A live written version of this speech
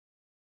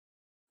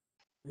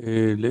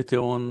Later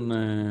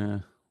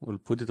on, we'll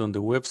put it on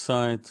the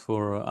website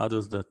for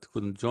others that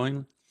couldn't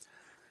join.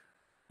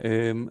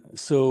 Let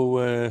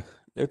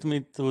me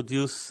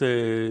introduce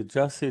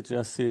Jussi.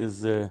 Jussi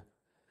is,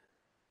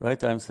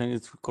 right, I'm saying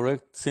it's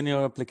correct,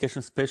 Senior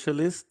Application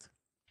Specialist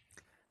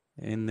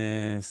in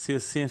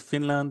CSC in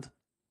Finland.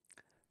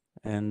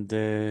 And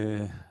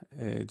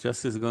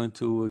Jussi is going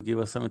to give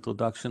us some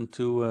introduction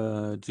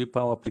to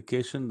GPAW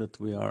application that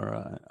we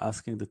are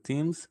asking the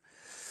teams,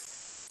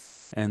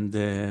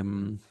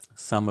 and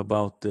some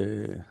about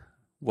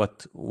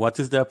what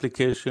is the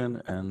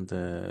application, and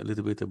a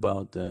little bit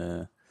about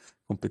the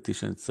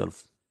competition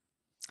itself.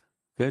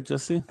 Okay,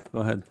 Jussi, go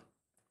ahead.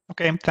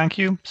 Okay, thank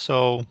you.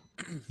 So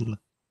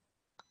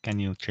can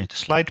you change the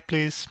slide,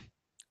 please?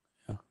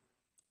 Yeah.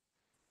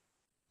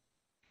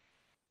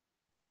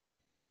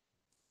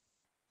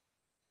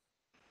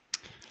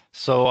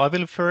 So I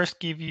will first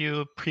give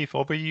you a brief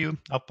overview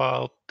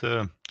about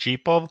the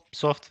GPAW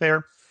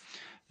software,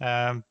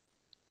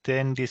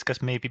 then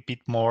discuss maybe a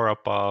bit more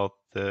about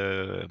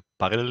the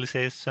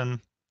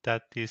parallelization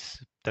that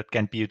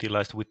can be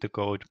utilized with the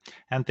code,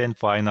 and then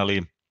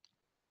finally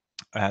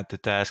the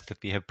task that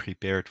we have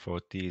prepared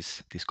for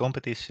this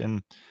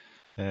competition,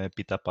 a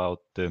bit about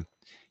the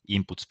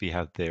inputs we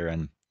have there,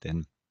 and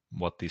then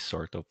what is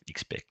sort of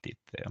expected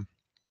there.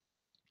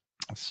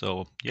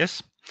 So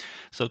yes,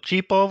 so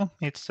GPAW,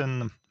 it's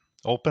an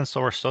open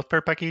source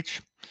software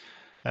package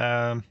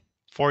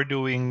for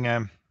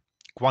doing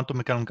quantum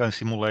mechanical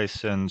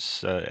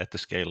simulations at the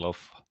scale of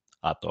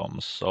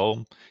atoms.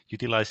 So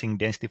utilizing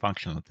density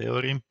functional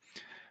theory,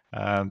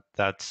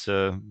 that's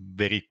a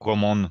very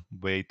common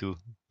way to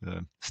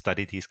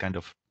study these kind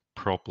of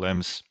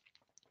problems.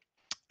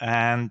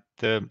 And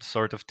the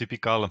sort of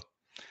typical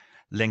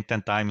length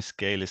and time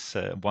scale is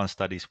one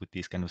studies with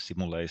these kind of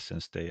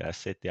simulations. They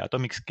set the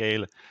atomic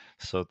scale,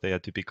 so they are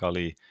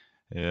typically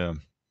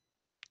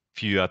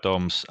few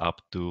atoms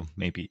up to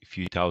maybe a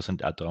few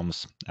thousand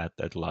atoms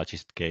at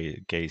largest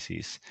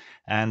cases.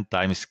 And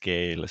time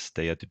scales,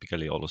 they are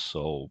typically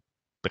also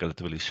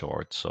relatively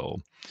short, so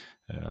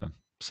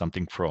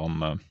something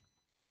from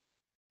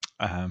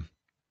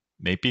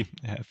maybe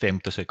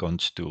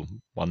femtoseconds to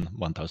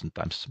 1,000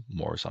 times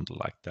more, something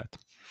like that.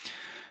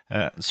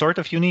 Sort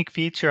of unique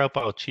feature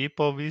about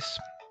GPAW is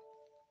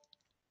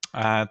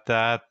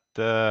that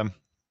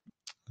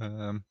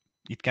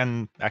it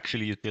can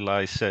actually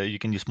utilize, you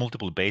can use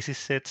multiple basis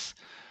sets.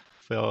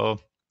 We'll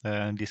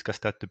discuss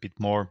that a bit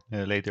more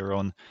later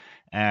on.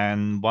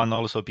 And one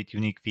also bit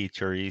unique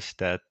feature is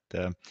that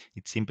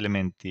it's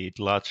implemented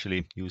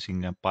largely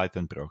using a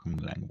Python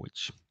programming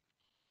language.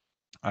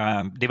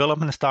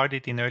 Development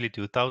started in early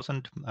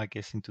 2000, I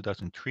guess in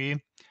 2003,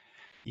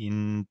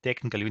 in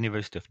Technical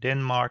University of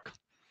Denmark.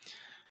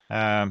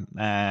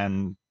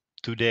 And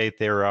today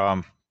there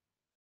are,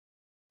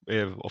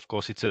 of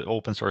course, it's an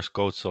open source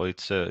code, so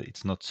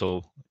it's not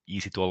so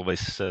easy to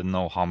always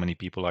know how many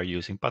people are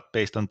using, but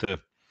based on the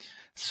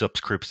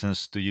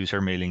subscriptions to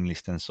user mailing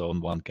list and so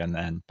on,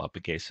 and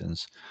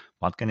publications,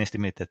 one can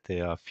estimate that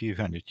there are a few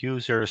hundred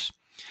users,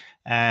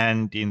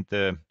 and in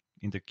the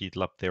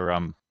GitLab there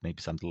are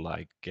maybe something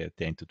like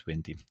 10 to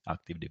 20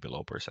 active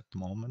developers at the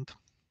moment.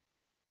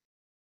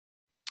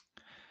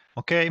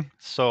 Okay,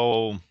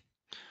 so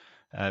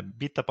a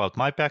bit about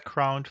my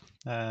background.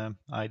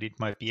 I did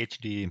my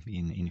PhD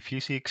in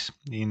physics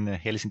in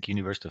Helsinki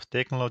University of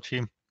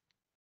Technology.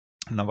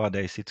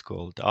 Nowadays it's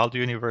called Aalto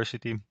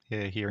University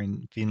here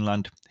in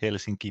Finland,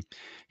 Helsinki,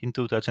 in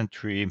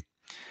 2003.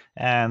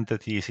 And the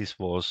thesis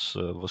was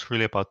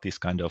really about this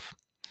kind of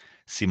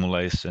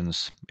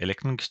simulations,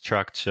 electronic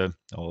structure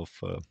of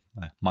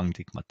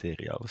magnetic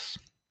materials.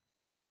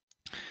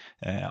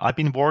 I've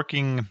been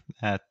working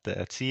at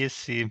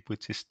CSC,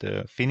 which is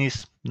the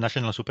Finnish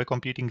National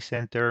Supercomputing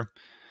Center,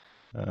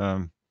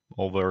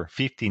 over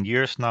 15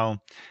 years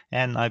now,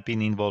 and I've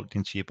been involved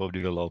in GPAW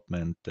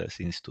development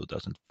since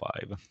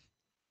 2005.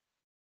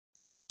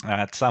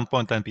 At some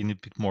point I've been a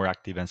bit more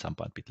active and some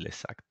point a bit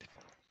less active.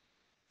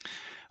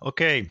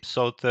 Okay,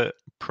 so the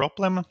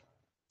problem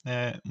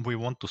we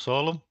want to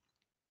solve,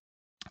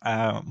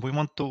 we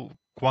want to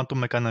quantum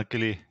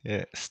mechanically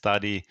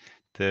study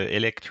the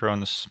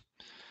electrons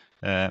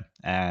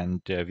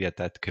and via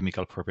that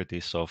chemical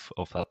properties of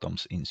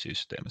atoms in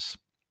systems.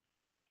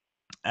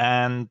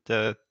 And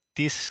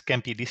this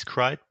can be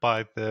described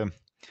by the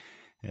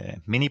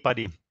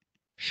many-body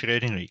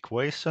Schrödinger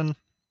equation.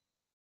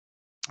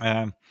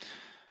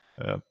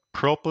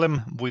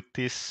 Problem with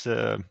this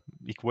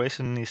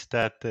equation is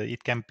that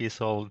it can be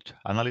solved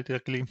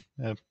analytically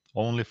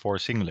only for a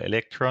single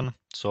electron,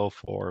 so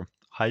for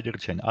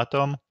hydrogen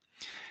atom.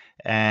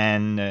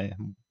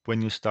 And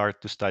when you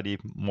start to study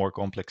more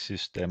complex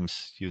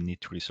systems, you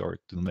need to resort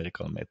to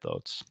numerical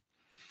methods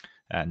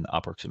and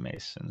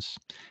approximations.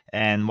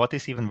 And what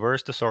is even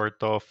worse, the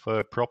sort of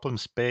problem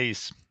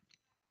space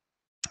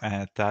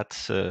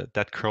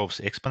that grows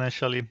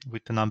exponentially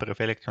with the number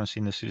of electrons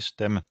in the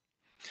system.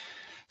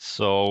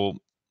 So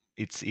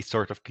it's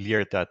sort of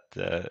clear that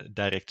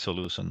direct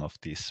solution of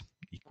this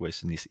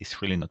equation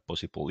is really not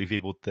possible. If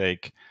it would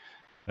take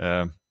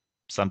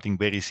something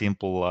very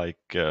simple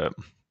like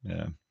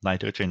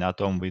nitrogen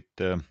atom with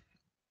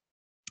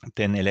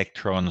 10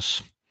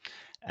 electrons,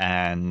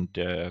 and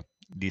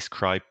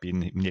describe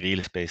in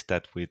real space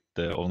that with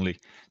only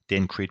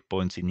 10 grid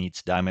points in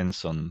each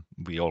dimension,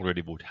 we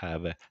already would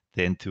have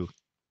 10 to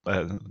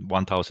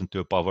 1000 to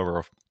a power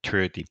of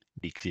 30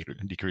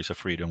 degrees of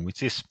freedom,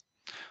 which is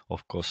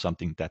of course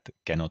something that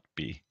cannot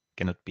be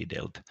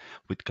dealt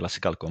with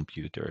classical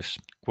computers.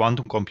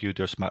 Quantum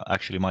computers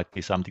actually might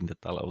be something that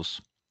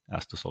allows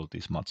us to solve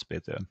this much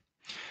better.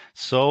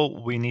 So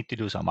we need to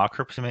do some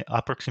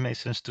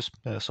approximations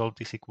to solve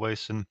this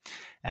equation,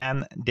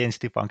 and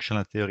density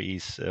functional theory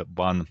is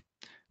one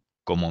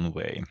common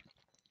way.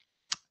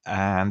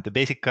 And the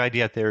basic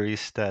idea there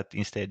is that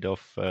instead of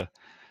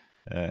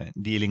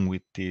dealing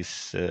with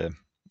this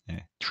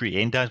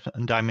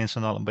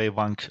 3n-dimensional wave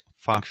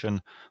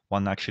function,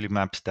 one actually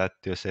maps that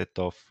to a set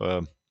of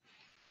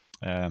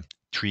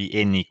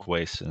 3n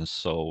equations.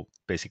 So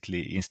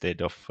basically,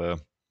 instead of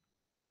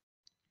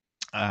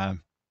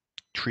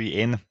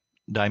 3n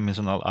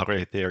dimensional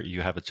array there,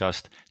 you have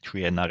just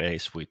 3n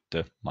arrays with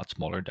a much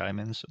smaller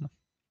dimension.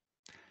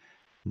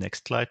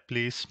 Next slide,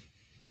 please.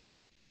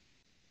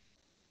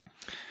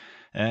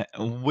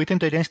 Within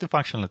the density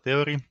functional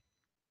theory,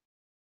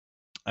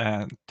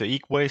 the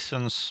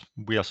equations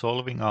we are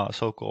solving are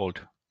so-called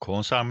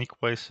Kohn-Sham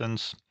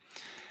equations.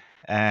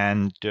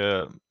 And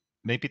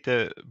maybe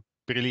the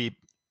really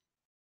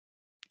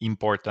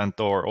important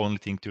or only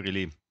thing to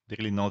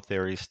really note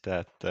there is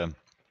that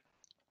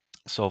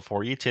so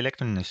for each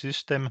electron in a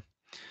system,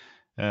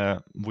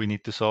 we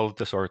need to solve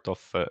the sort of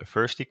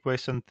first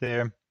equation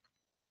there.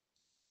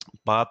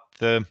 But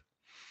the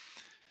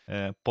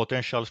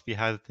potentials we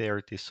have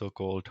there, this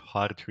so-called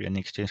hard-3 and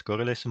exchange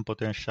correlation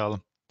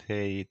potential,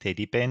 they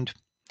depend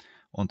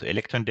on the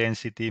electron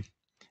density,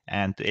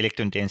 and the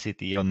electron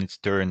density on its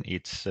turn,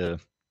 it's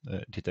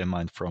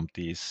determined from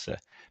these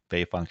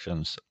wave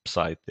functions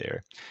psi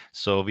there.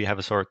 So we have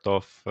a sort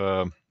of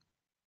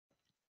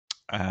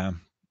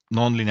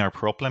nonlinear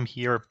problem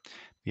here.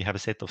 We have a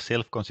set of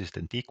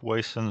self-consistent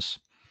equations.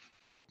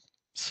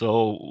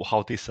 So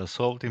how this is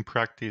solved in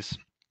practice?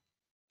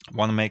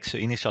 One makes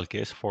an initial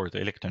guess for the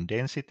electron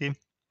density,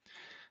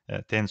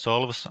 then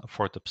solves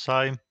for the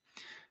psi,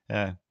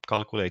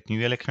 calculate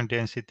new electron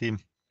density.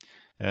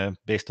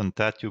 Based on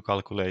that, you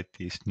calculate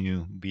these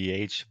new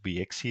VH,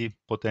 VXC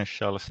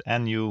potentials,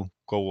 and you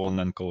go on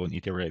and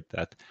iterate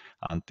that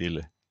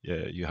until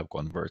you have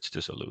converged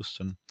the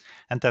solution.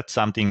 And that's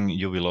something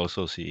you will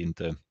also see in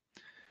the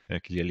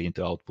clearly in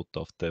the output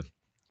of the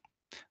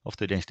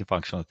density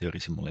functional theory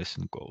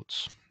simulation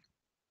codes.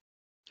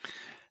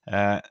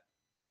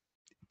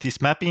 This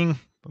mapping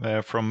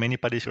from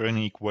many-body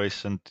running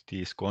equation to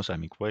these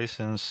Kohn-Sham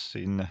equations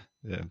in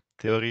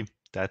theory,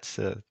 that's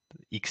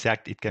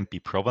exact. It can be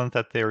proven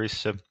that there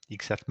is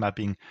exact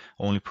mapping.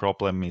 Only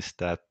problem is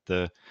that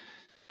the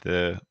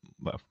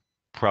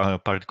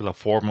particular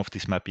form of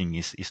this mapping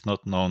is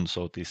not known.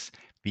 So this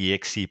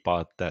VXC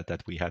part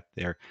that we had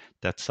there,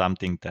 that's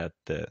something that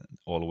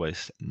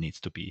always needs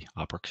to be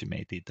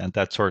approximated, and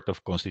that sort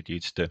of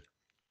constitutes the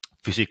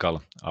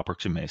physical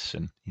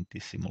approximation in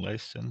these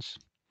simulations.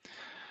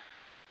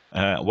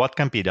 What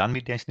can be done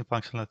with density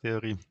functional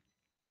theory?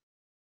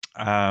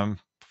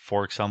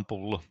 For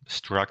example,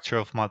 structure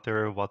of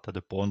matter, what are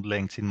the bond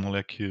lengths in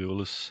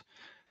molecules,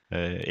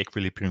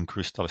 equilibrium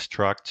crystal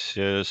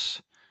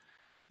structures,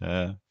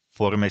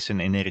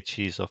 formation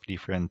energies of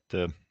different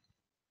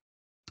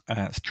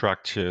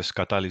structures,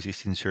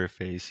 catalysis in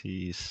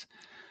surfaces.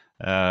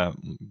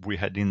 We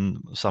had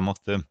in some of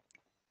the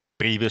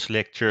previous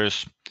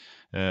lectures,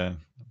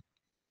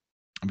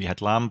 we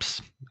had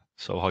lumps,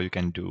 so how you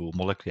can do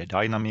molecular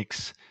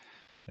dynamics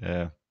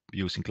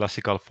using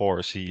classical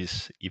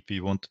forces. If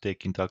you want to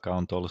take into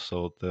account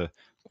also the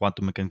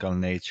quantum mechanical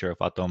nature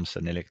of atoms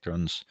and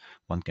electrons,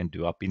 one can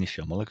do ab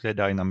initio molecular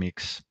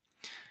dynamics.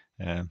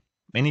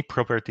 Many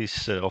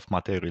properties of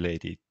matter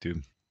related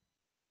to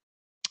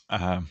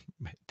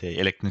the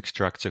electronic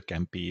structure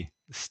can be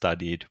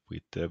studied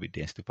with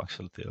density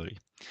functional theory.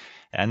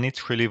 And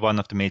it's really one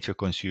of the major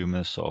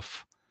consumers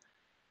of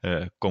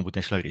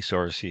computational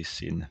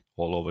resources in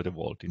all over the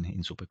world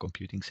in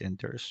supercomputing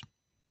centers.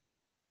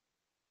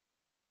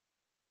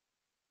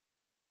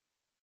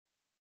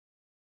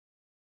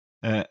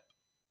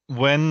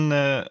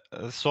 When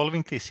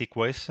solving these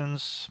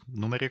equations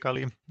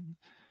numerically,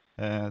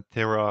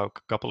 there are a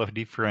couple of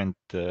different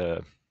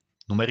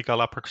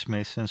numerical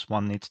approximations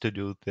one needs to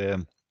do.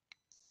 The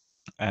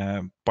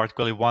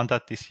particularly one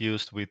that is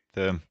used with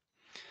the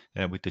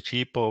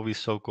GPAW is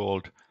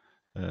so-called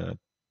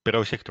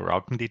projector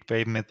augmented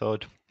wave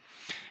method,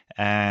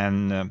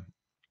 and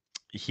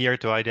here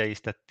the idea is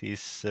that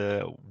this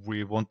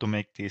we want to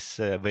make this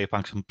wave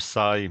function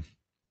psi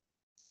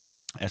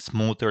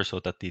smoother so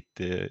that it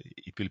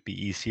will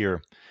be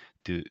easier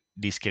to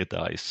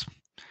discretize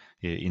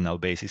in our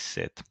basis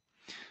set.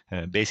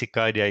 Basic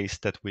idea is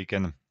that we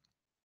can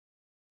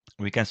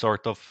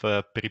sort of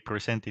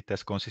represent it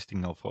as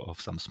consisting of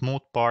some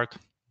smooth part,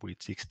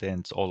 which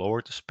extends all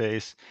over the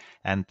space,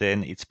 and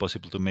then it's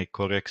possible to make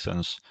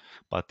corrections,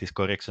 but these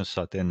corrections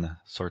are then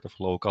sort of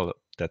local,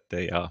 that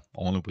they are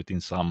only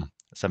within some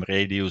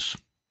radius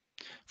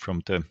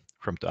from the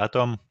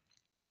atom,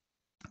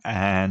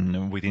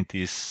 and within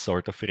this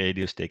sort of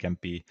radius they can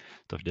be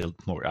dealt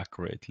more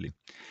accurately.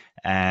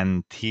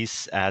 And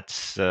this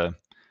adds a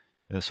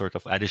sort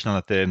of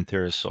additional term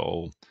there.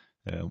 So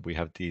we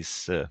have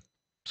these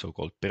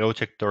so-called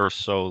projectors,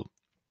 so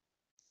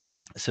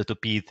to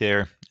be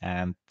there,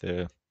 and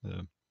the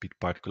bit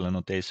particular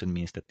notation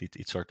means that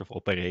it's sort of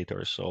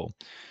operator. So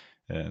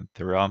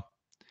there are,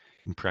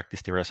 in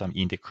practice, there are some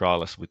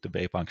integrals with the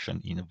wave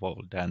function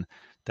involved, and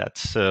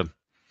that's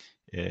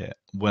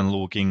when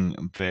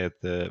looking where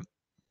the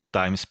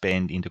time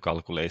spent into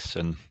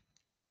calculation.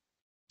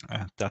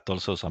 That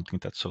also something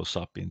that shows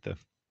up in the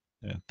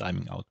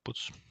timing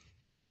outputs.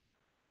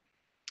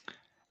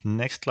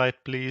 Next slide,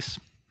 please.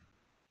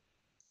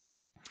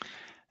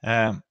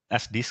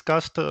 As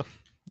discussed,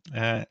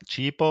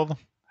 GPAW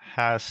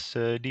has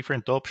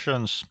different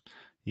options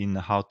in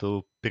how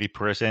to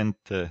represent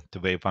the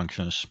wave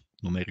functions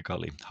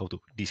numerically, how to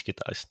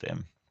discretize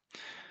them.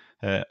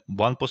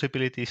 One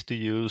possibility is to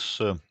use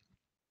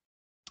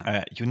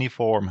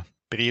uniform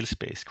real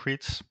space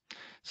grids,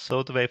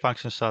 so the wave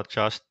functions are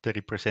just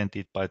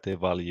represented by their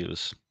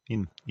values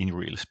in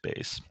real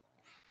space.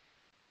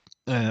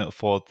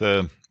 For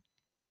the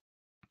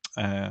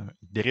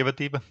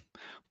derivative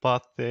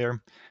part there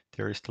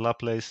is the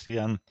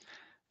Laplacian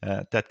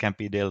that can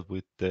be dealt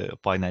with the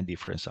finite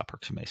difference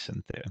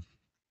approximation there.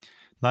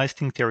 Nice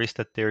thing there is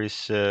that there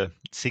is a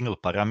single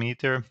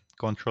parameter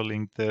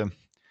controlling the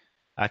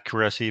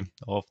accuracy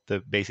of the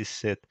basis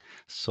set.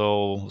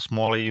 So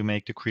smaller you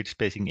make the grid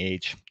spacing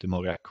age, the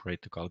more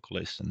accurate the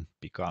calculation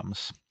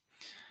becomes.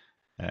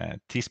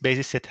 This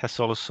basis set has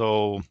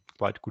also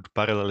quite good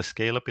parallel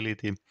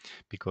scalability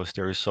because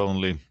there is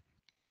only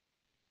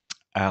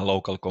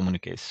local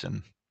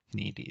communication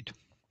needed.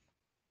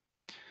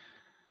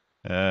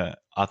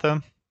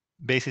 Other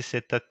basis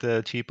set that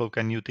GPAW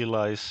can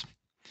utilize,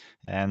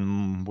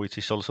 and which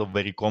is also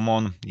very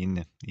common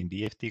in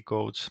DFT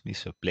codes,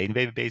 is a plane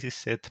wave basis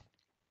set.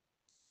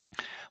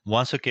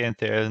 Once again,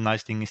 the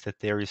nice thing is that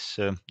there is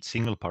a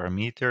single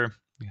parameter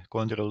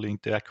controlling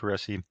the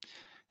accuracy.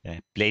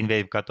 Plane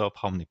wave cutoff,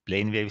 how many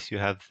plane waves you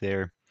have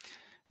there.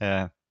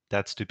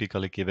 That's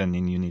typically given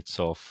in units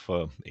of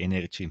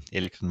energy,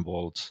 electron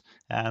volts,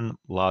 and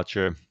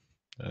larger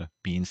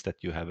means that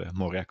you have a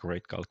more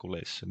accurate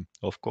calculation.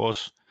 Of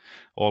course,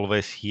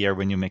 always here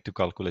when you make the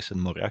calculation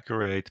more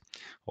accurate,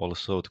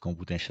 also the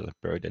computational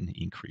burden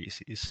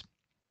increases.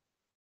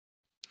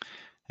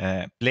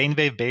 Plane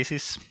wave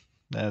basis,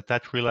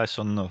 that relies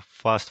on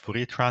fast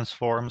Fourier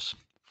transforms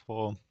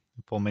for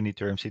many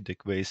terms in the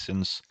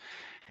equations.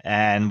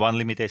 And one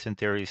limitation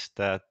there is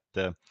that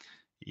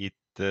it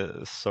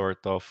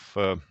sort of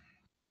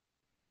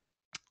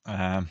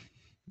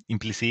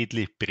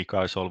implicitly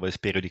requires always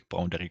periodic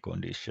boundary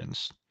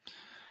conditions.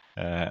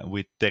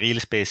 With the real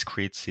space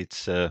grids,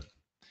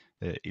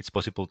 it's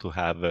possible to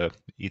have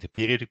either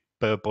periodic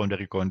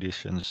boundary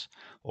conditions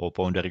or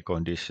boundary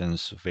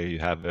conditions where you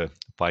have a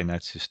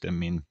finite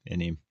system in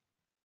any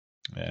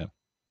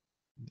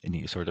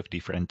sort of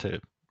different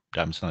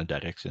dimensional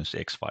directions,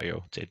 x, y,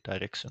 or z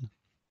direction.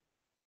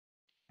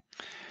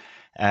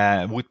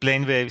 With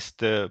plane waves,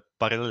 the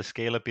parallel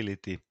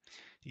scalability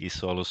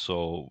is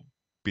also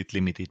a bit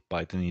limited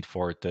by the need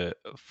for the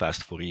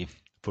fast Fourier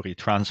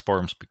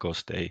transforms,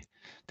 because they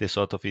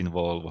sort of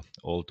involve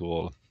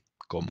all-to-all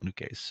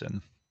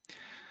communication.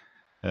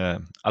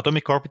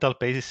 Atomic orbital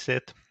basis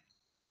set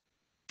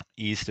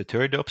is the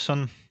third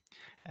option,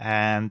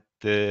 and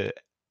the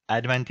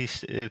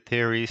advantage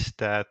there is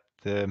that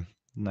the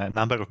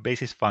number of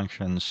basis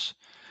functions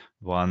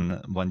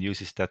one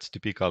uses, that's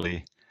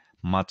typically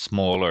much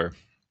smaller,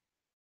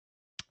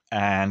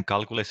 and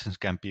calculations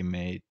can be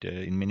made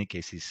in many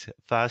cases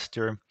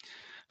faster.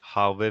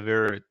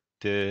 However,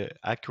 the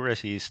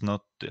accuracy is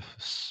not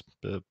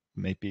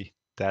maybe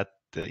that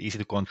easy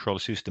to control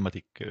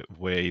systematic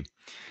way,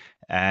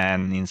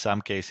 and in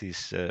some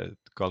cases the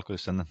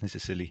calculations are not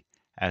necessarily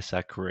as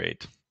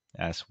accurate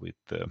as with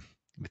the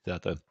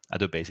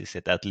other basis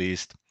set. At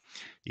least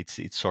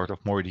it's sort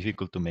of more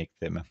difficult to make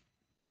them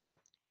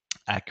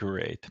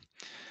accurate.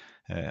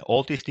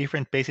 All these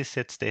different basis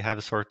sets, they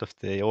have sort of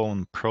their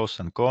own pros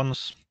and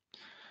cons.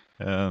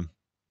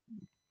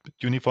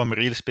 Uniform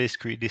real space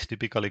grid is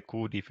typically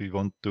good if you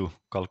want to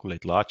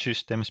calculate large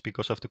systems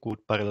because of the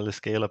good parallel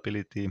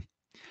scalability.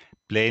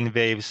 Plane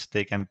waves,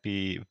 they can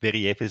be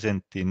very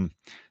efficient in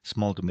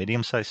small to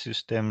medium-sized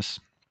systems.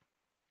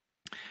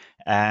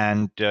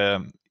 And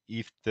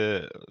if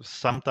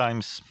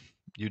sometimes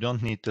you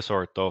don't need the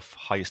sort of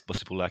highest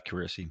possible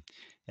accuracy.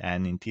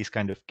 And in these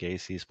kind of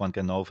cases, one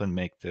can often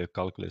make the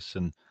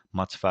calculation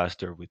much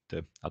faster with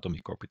the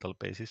atomic orbital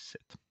basis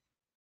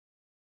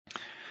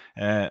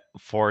set.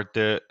 For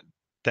the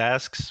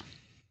tasks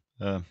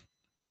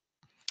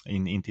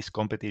in this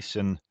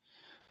competition,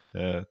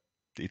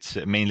 it's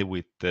mainly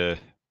with the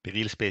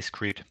real space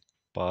grid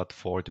but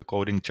for the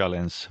coding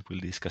challenge, we'll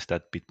discuss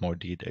that a bit more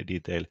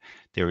detail.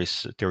 There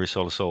is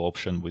also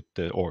option with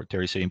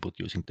there is input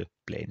using the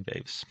plane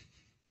waves.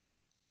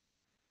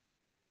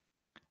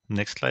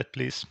 Next slide,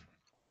 please.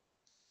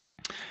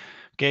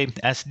 Okay,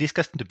 as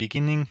discussed in the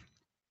beginning,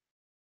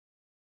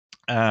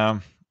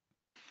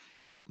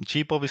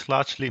 GPAW is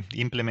largely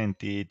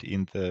implemented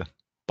in the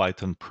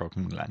Python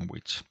programming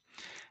language.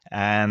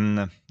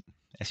 And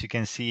as you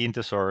can see in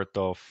the sort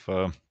of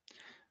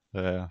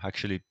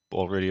actually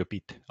already a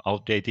bit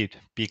outdated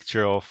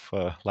picture of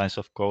lines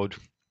of code,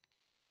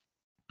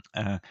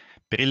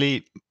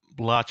 really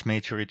large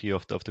majority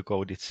of the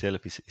code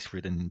itself is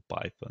written in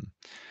Python.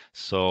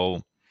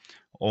 So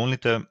only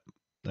the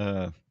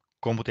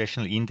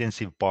computationally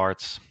intensive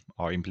parts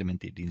are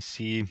implemented in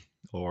C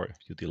or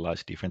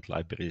utilize different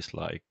libraries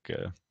like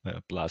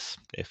Plus,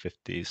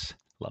 FFTs,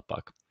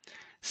 LAPACK,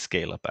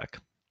 ScalaPack.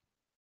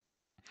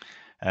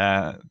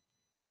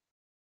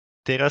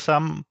 There are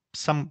some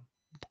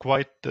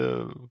quite,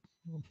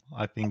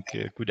 I think,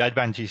 good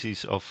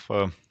advantages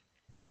of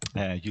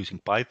using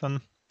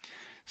Python.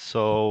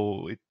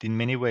 So it in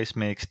many ways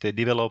makes the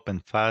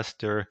development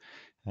faster.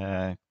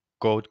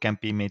 Code can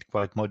be made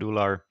quite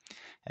modular,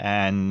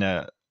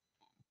 and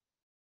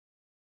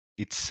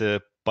it's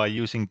by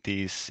using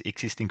these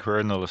existing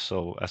kernels.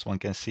 So as one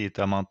can see,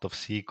 the amount of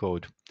C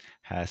code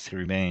has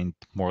remained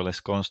more or less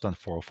constant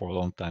for a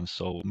long time.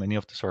 So many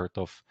of the sort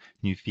of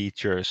new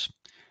features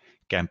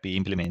can be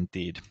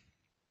implemented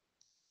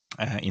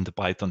in the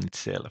Python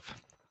itself.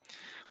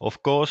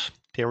 Of course,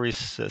 there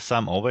is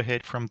some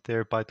overhead from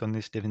there. Python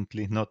is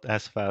definitely not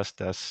as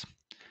fast as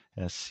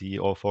C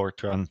or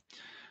Fortran,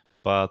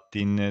 but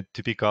in a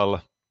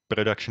typical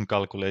production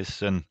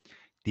calculation,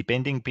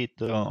 depending a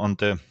bit on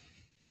the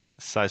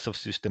size of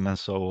system and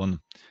so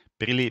on,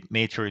 really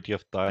majority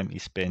of time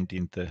is spent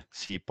in the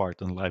C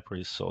Python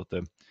libraries. So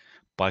the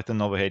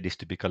Python overhead is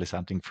typically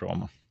something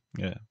from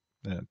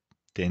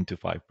 10 to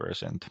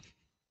 5%.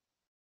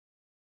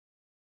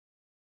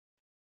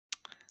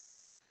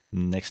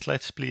 Next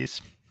slides,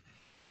 please.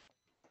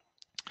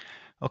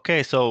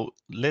 Okay, so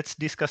let's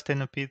discuss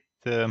then a bit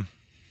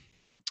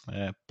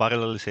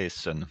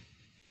parallelization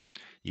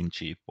in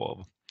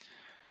GPAW.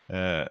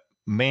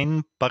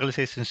 Main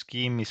parallelization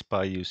scheme is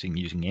by using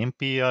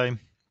MPI,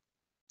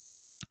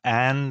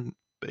 and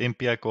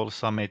MPI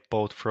calls are made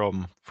both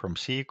from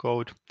C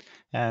code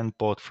and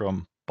both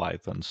from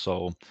Python.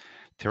 So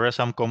there are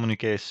some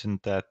communication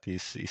that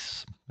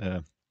is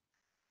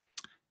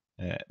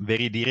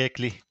very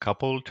directly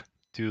coupled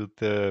to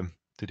the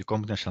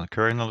computational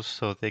kernels,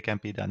 so they can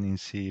be done in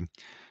C.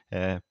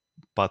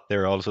 But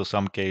there are also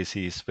some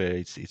cases where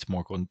it's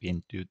more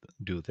convenient to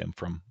do them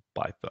from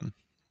Python.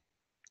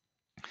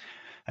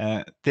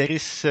 There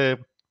is a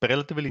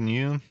relatively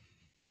new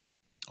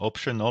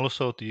option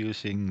also to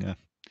using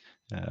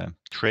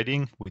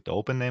threading with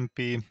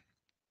OpenMP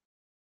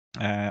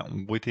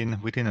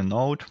within a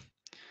node,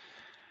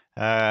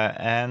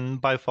 and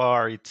by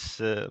far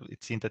it's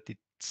seen that in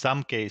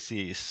some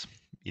cases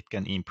it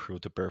can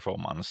improve the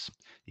performance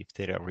if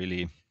there are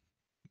really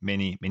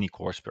many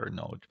cores per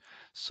node.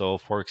 So,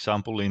 for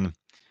example, in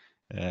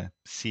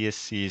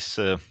CSC's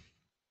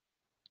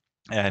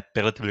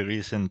relatively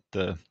recent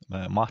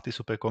Mahti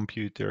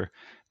supercomputer,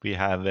 we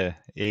have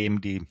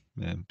AMD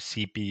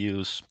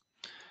CPUs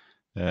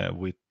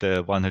with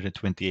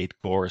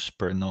 128 cores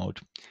per node,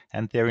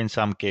 and there in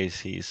some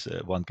cases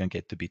one can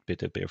get a bit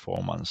better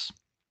performance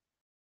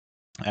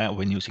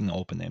when using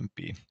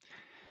OpenMP.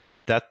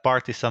 That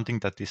part is something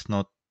that is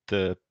not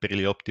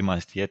really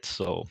optimized yet,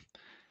 so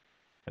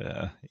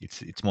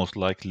it's most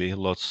likely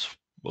lots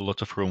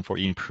of room for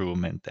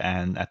improvement,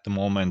 and at the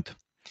moment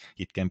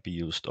it can be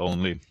used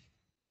only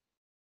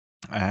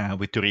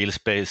with the real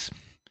space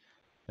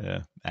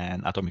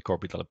and atomic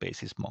orbital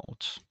basis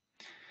modes.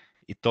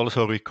 It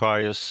also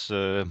requires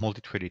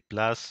multi-threaded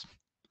BLAS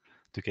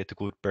to get a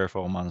good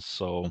performance,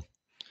 so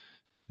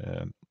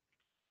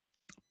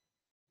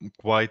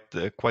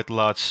quite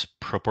large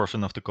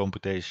proportion of the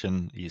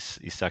computation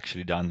is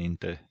actually done in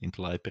the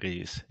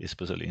libraries,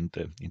 especially in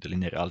the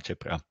linear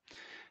algebra.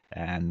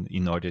 And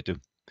in order to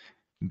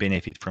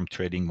benefit from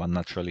threading, one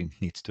naturally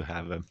needs to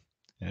have a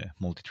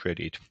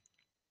multi-threaded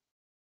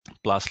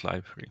BLAS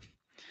library.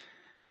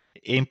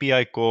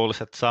 MPI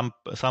calls at some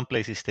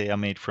places they are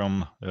made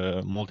from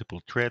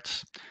multiple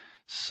threads,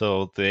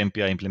 so the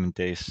MPI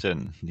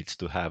implementation needs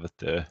to have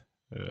the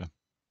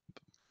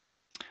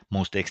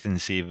most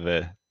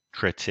extensive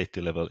thread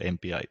safety level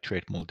MPI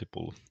thread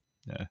multiple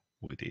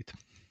with it.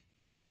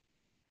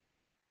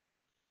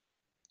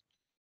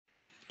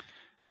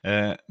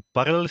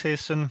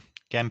 Parallelization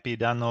can be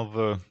done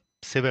over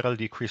several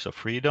degrees of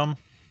freedom.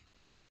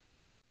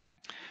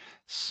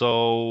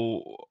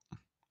 So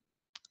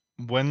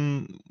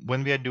when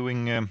we are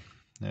doing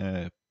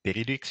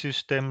periodic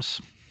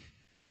systems,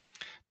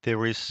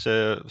 there is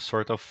a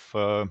sort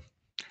of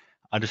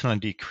additional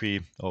degree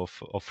of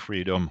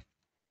freedom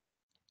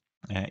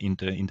in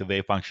the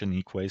wave function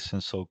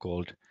equation,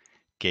 so-called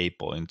K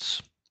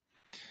points.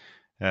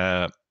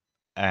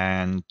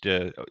 And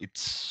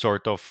it's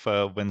sort of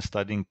when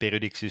studying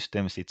periodic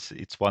systems,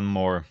 it's one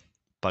more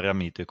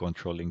parameter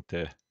controlling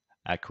the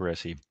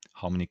accuracy,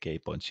 how many K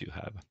points you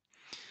have.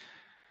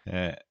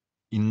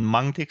 In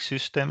magnetic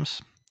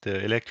systems,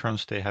 the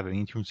electrons, they have an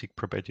intrinsic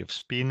property of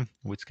spin,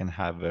 which can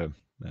have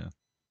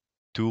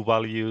two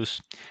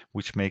values,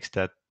 which makes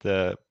that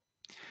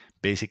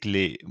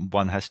basically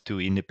one has two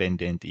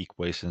independent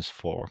equations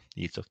for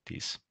each of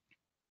these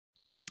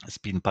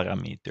spin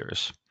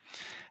parameters.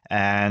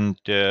 And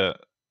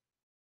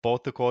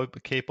both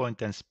the K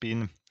point and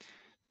spin,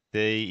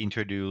 they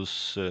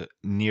introduce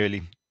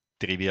nearly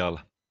trivial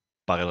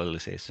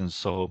parallelization.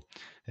 So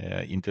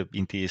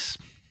in these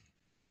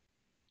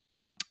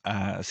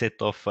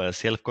set of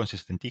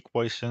self-consistent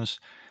equations,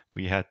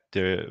 we had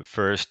the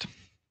first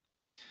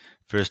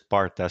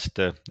part as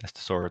the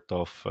sort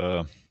of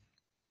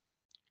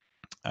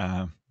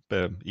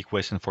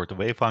equation for the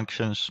wave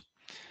functions.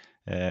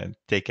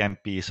 They can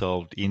be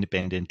solved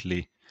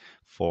independently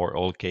for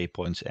all K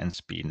points and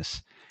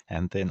spins.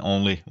 And then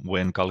only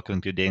when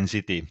calculating the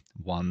density,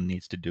 one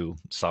needs to do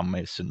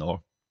summation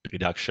or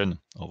reduction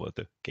over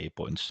the K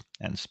points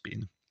and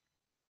spin.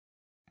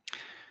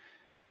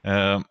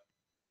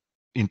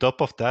 In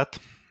top of that,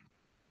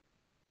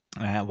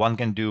 one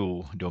can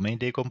do domain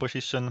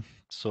decomposition.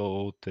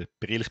 So the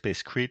real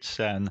space grids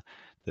and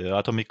the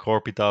atomic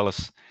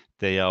orbitals,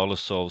 they are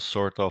also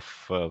sort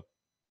of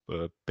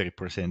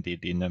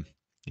represented in a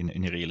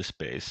real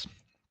space.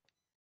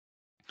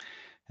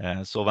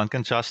 So one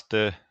can just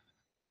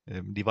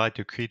divide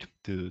the grid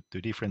to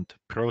different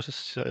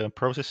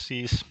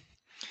processes.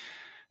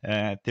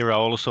 There are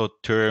also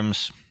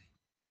terms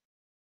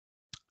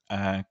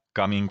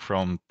coming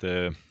from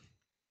the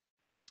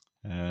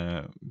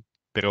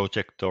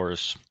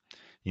projectors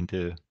in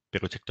the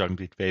projector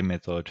grid wave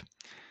method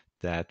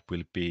that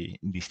will be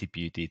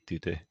distributed to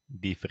the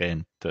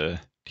different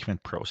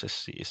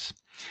processes.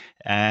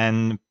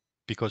 And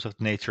because of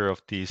the nature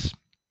of this,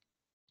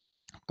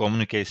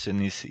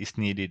 communication is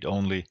needed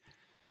only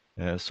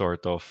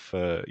sort of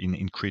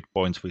in grid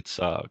points which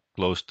are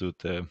close to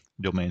the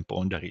domain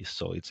boundaries.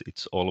 So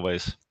it's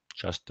always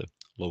just a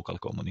local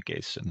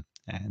communication,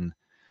 and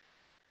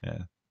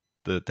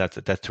that's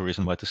the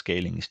reason why the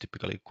scaling is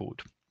typically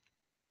good.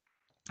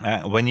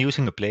 When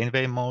using a plane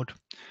wave mode,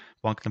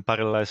 one can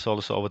parallelize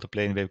also over the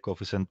plane wave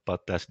coefficient,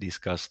 but as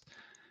discussed,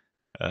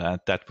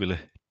 that will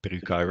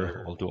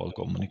require all-to-all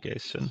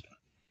communication.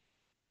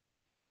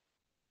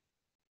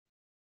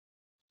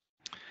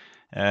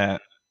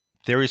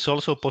 There is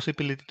also a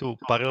possibility to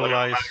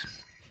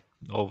parallelize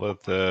over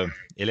the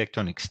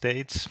electronic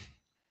states.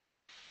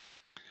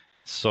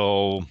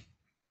 So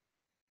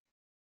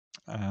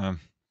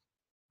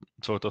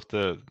sort of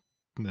the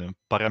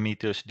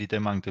parameters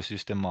determining the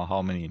system are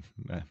how many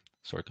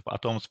sort of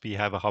atoms we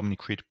have, how many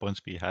grid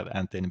points we have,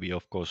 and then we,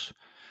 of course,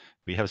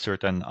 we have a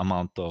certain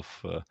amount of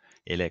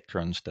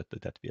electrons that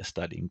we are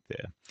studying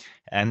there.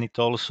 And it's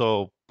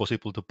also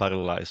possible to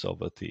parallelize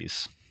over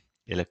these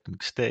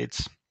electronic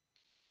states.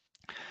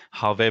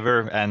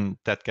 However, and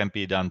that can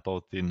be done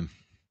both in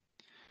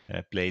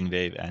plane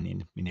wave and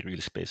in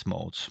real space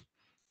modes.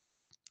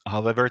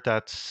 However,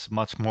 that's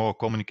much more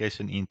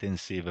communication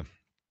intensive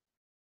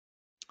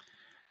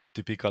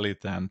typically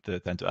than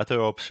the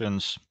other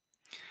options.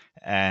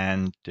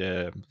 And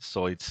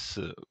so it's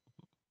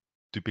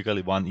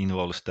typically one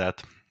involves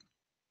that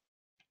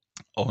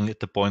only at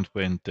the point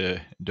when the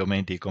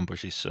domain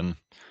decomposition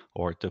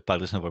or the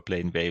parallelization over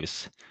plane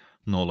waves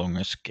no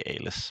longer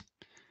scales.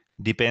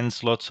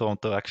 Depends lots on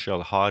the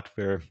actual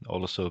hardware,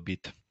 also a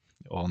bit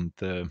on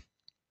the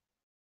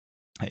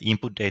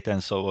input data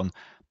and so on,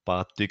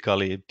 but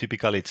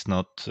typically it's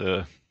not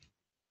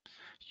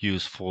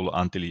useful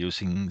until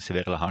using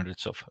several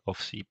hundreds of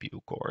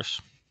CPU cores.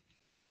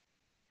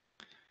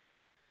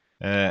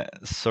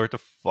 Sort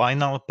of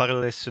final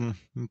parallelization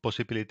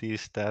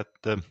possibilities that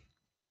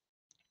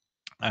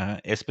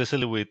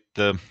especially with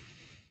the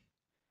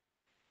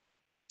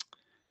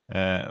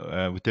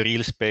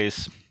real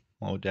space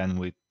mode and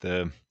with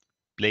the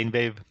plane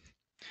wave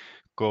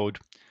code,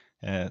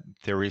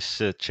 there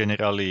is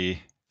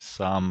generally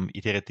some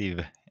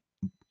iterative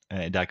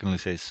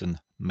diagonalization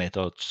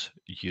methods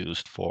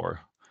used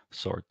for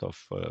sort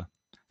of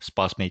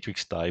sparse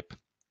matrix type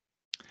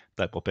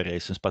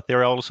operations, but there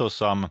are also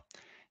some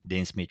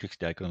dense matrix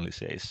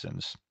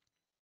diagonalizations.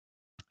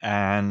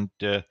 And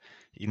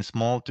in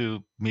small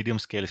to medium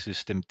scale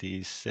system,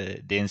 these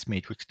dense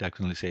matrix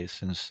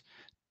diagonalizations,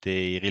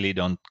 they really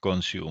don't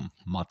consume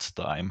much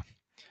time.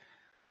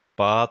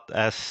 But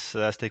as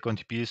the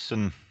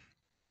contribution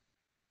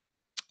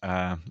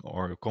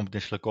or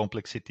computational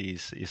complexity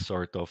is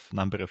sort of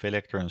number of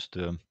electrons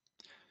to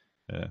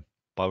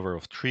power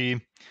of 3,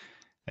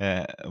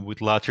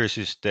 with larger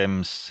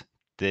systems,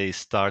 they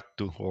start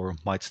to or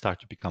might start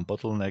to become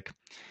bottleneck.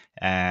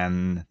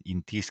 And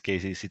in these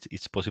cases,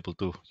 it's possible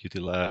to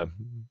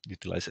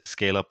utilize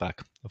scalar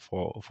back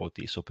for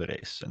these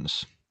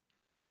operations.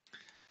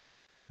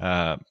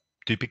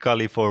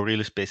 Typically for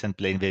real space and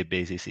plane wave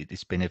basis, it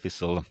is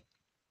beneficial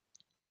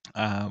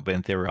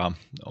when there are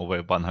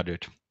over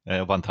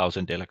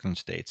 1,000 electron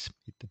states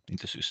in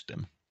the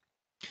system.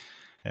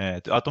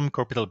 The atomic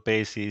orbital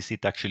basis,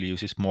 it actually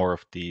uses more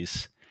of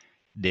these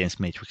dense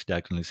matrix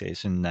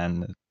diagonalization,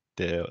 and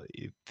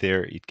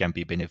there it can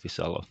be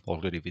beneficial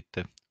already with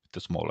the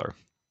smaller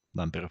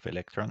number of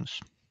electrons.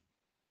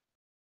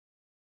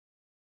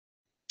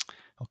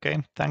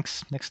 Okay,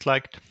 thanks. Next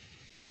slide.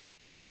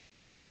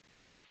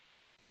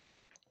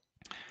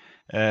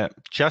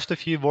 Just a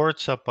few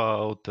words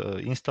about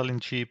installing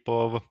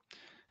GPAW.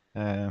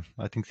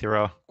 I think there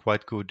are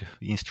quite good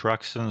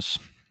instructions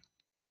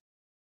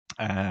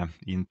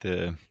in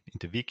the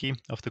wiki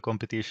of the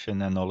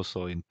competition and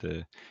also in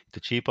the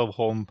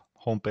GPAW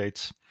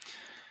homepage.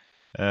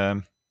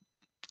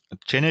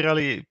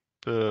 Generally,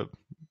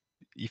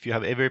 if you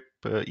have ever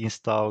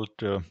installed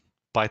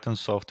Python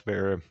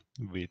software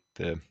with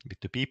the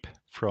pip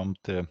from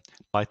the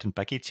Python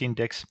package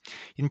index,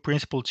 in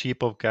principle,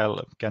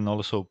 GPAW can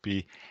also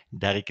be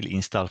directly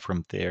installed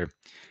from there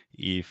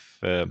if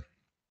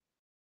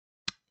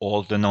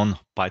all the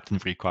non-Python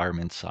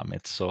requirements are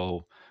met.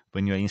 So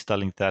when you're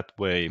installing that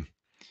way,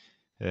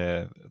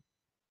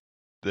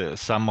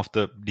 some of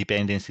the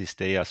dependencies,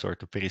 they are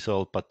sort of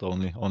resolved, but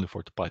only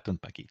for the Python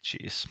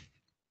packages.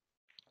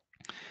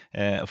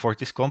 For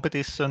this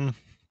competition,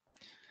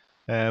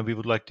 we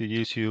would like to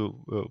use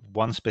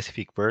one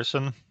specific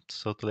version,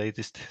 so the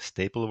latest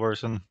stable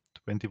version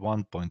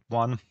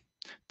 21.1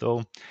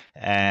 though,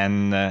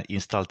 and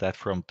install that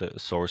from the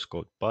source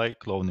code by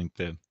cloning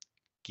the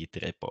Git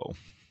repo.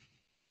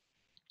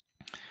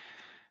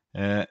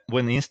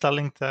 When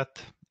installing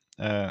that,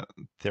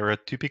 there are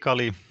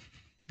typically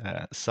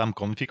some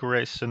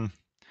configuration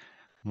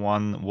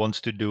one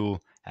wants to do.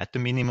 At the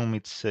minimum,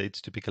 it's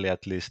typically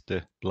at least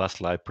the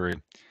plus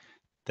library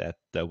that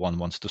one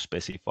wants to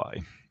specify.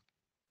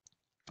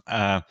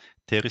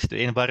 There is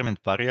the environment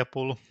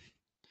variable,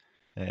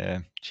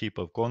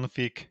 GPAW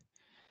config,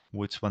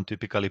 which one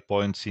typically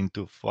points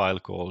into a file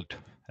called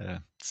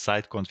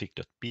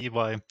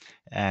siteconfig.py,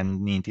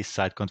 and in this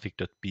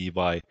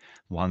siteconfig.py,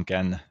 one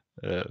can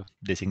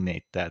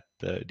designate that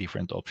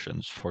different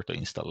options for the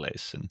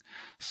installation.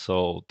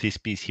 So this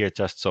piece here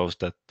just shows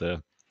that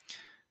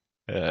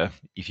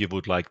if you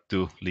would like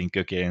to link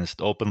against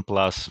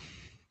OpenPlus,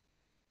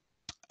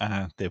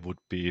 there would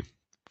be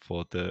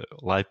for the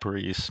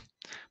libraries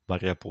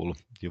variable,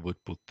 you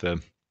would put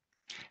the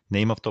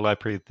name of the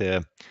library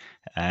there,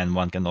 and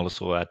one can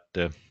also add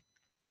the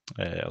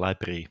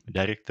library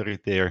directory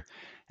there,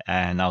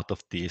 and out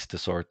of these the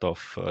sort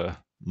of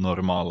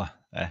normal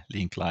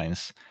link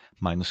lines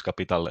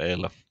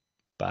 -L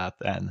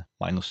path and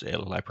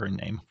 -L library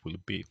name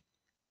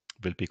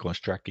will be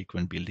constructed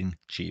when building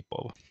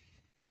GPAW.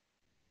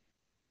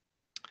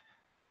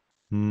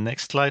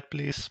 Next slide,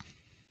 please.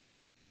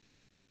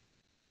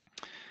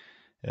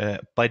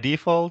 By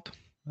default,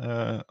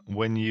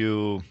 when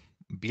you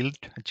build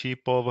a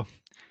GPAW,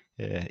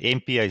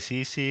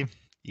 MPICC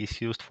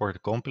is used for the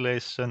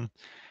compilation,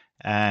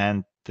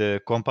 and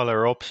the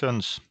compiler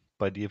options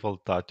by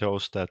default are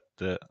those that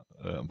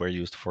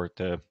were used for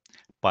the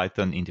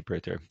Python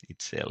interpreter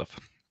itself.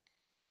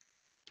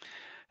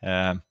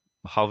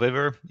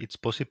 However, it's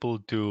possible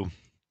to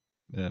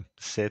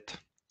set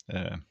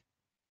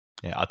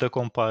other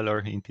compiler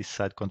in this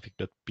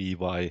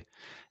siteconfig.py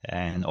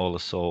and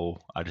also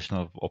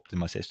additional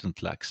optimization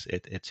flags,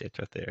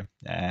 etc. there.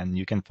 And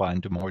you can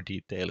find more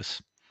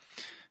details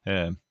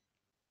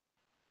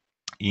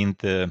in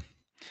the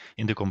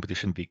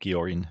competition wiki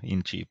or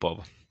in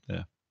GPAW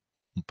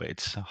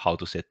page, how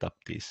to set up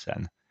this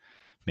and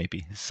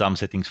maybe some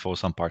settings for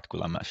some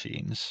particular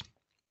machines.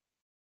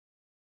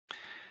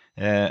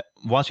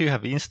 Once you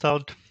have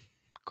installed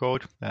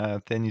code,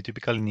 then you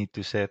typically need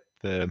to set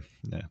the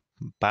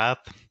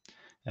path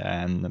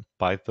and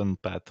Python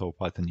path or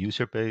Python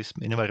user base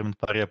environment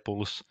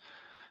variables.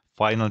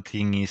 Final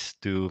thing is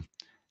to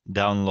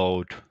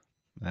download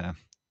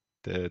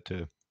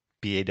the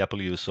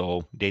PAW,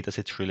 so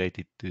datasets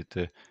related to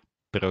the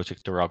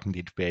project or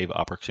augmented wave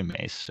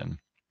approximation.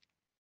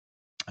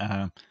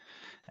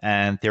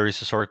 And there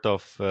is a sort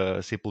of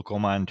simple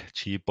command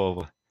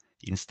GPAW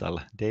install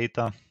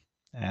data,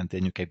 and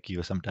then you can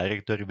give some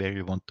directory where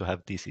you want to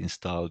have this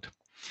installed,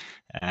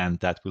 and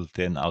that will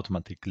then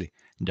automatically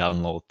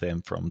download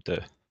them from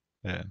the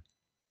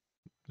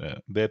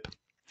web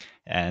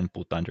and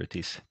put under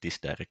this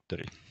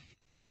directory.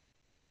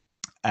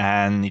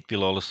 And it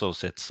will also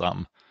set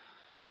some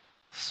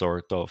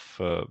sort of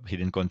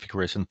hidden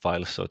configuration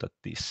files so that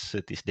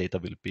this data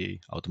will be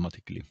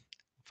automatically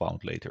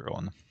found later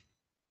on.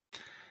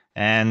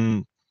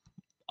 And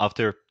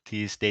after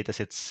these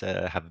datasets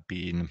have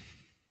been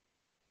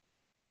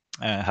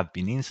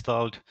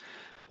installed,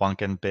 one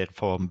can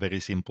perform very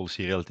simple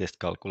serial test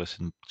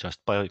calculation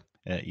just by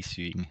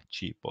issuing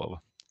GPAW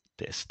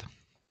test.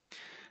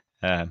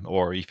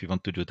 Or if you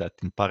want to do that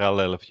in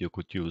parallel, you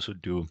could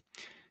do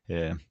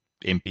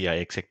MPI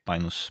exec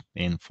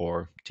 -n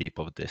for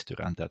GPAW test to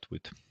run that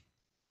with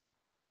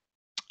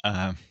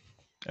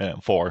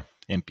for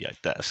MPI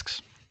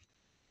tasks.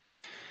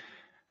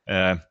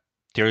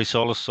 There is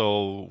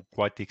also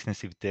quite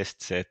extensive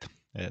test set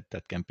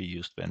that can be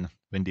used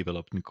when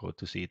developing code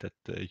to see that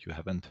you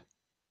haven't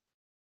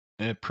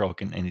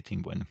broken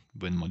anything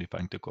when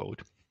modifying the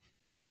code.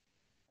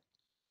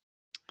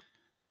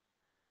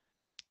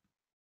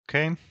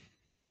 Okay,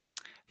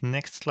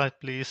 next slide,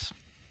 please.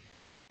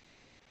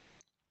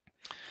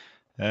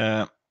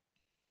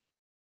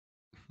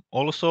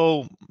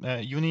 Also,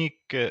 a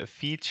unique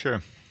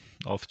feature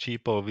of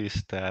GPAW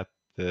is that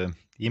the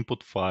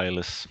input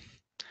files,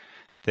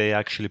 they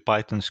actually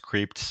Python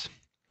scripts,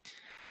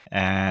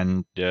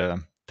 and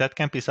that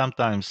can be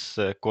sometimes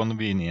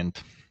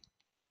convenient.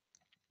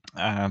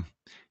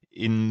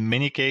 In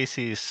many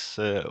cases,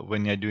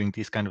 when you're doing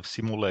these kind of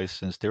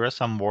simulations, there are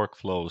some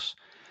workflows,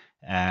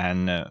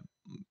 and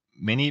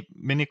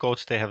many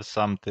codes, they have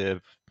some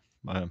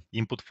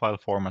input file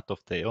format of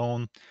their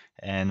own,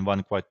 and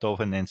one quite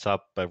often ends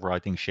up by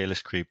writing shell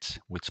scripts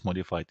which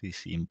modify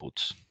these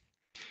inputs.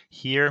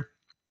 Here,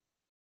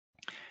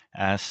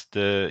 as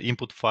the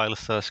input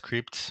files are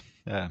scripts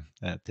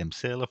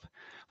themselves,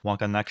 one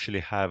can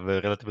actually have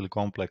relatively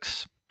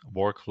complex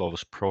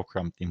workflows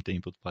programmed in the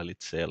input file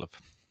itself.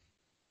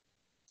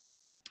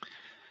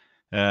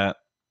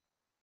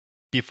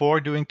 Before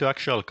doing the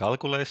actual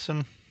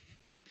calculation,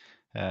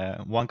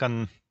 one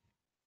can,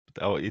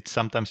 it's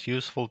sometimes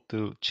useful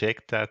to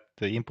check that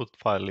the input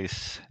file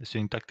is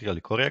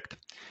syntactically correct,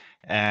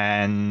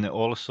 and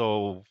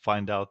also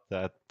find out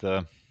that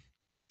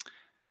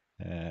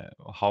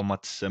how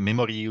much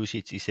memory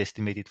usage is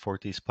estimated for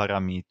these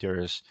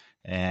parameters,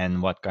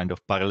 and what kind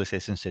of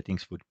parallelization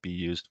settings would be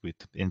used with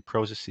in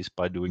processes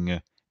by doing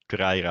a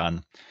dry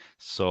run.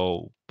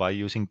 So by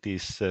using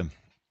this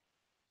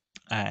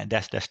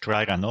dash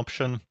dry run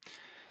option,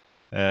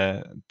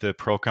 the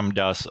program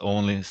does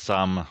only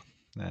some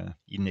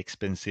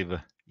inexpensive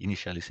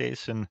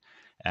initialization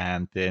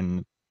and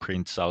then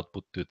prints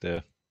output to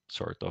the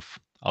sort of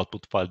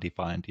output file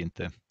defined in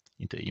the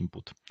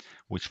input,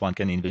 which one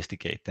can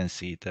investigate and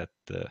see that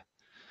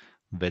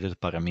whether the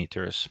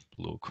parameters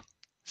look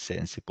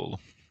sensible.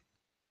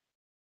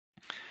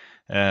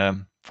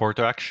 For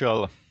the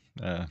actual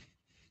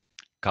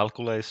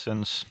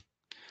calculations,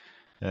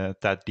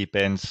 that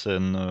depends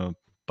on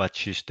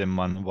batch system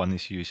one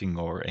is using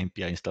or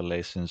MPI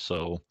installation.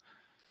 So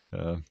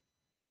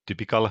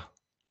typical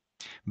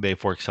way,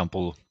 for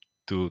example,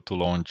 to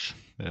launch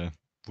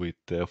with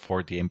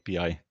 40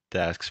 MPI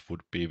tasks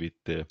would be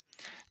with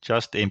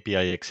just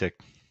MPI exec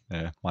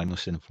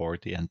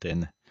 -n40 and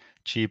then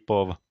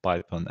GPAW,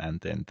 Python,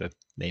 and then the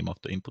name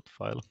of the input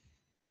file.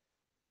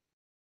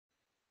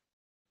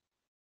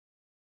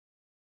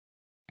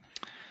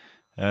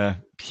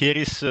 Here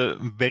is a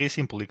very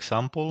simple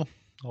example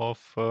of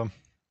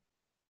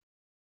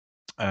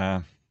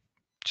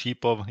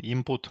GPAW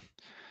input.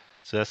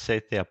 So as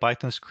said, they are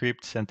Python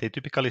scripts, and they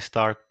typically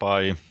start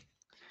by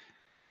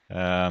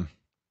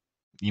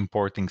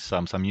importing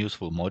some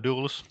useful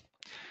modules.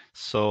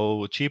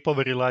 So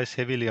GPAW relies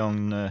heavily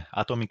on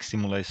atomic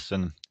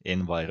simulation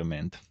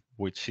environment,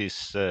 which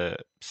is a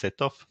set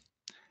of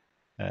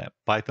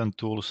Python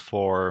tools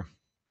for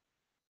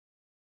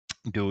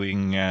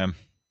doing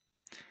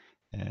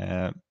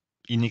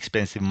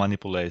inexpensive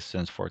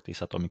manipulations for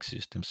these atomic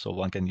systems. So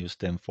one can use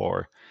them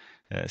for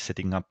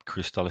setting up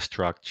crystal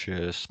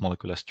structures,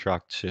 molecular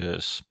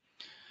structures,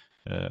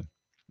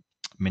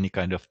 many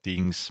kind of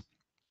things.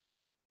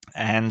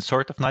 And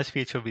sort of nice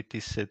feature with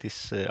this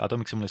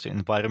atomic simulation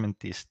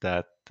environment is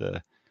that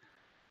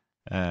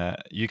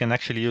you can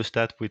actually use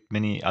that with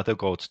many other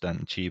codes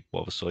than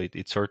GPAW. So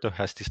it sort of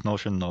has this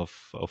notion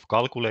of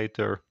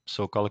calculator.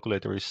 So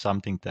calculator is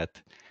something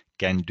that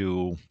can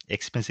do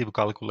expensive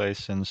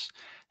calculations,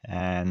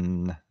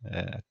 and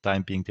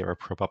time being there are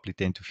probably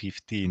 10 to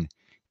 15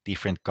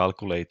 different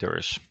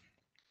calculators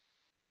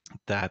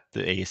that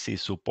the ASC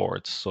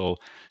supports. So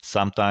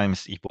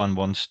sometimes if one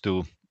wants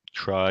to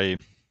try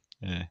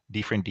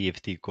different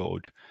DFT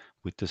code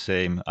with the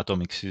same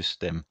atomic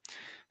system,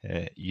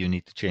 you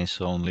need to change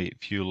only a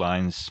few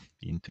lines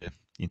in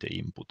the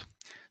input.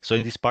 So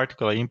in this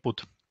particular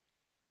input,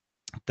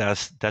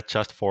 that's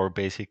just for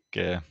basic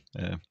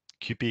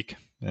cubic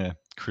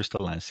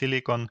crystalline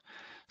silicon.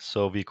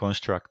 So we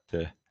construct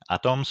the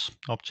atoms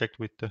object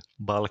with the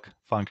bulk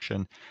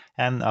function,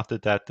 and after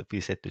that we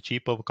set the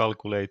GPAW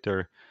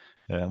calculator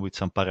with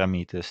some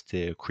parameters,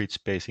 the grid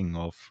spacing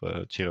of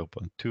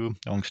 0.2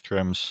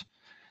 angstroms.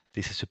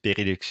 This is a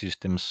periodic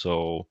system,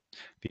 so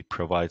we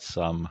provide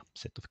some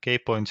set of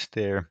k-points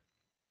there.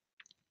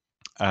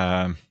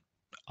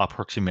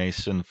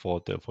 Approximation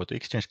for the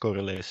exchange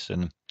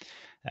correlation,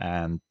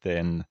 and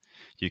then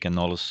you can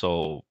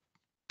also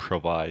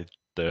provide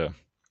the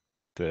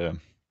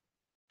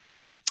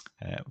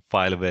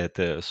file where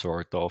the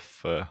sort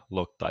of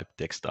log type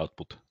text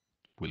output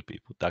will be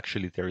put.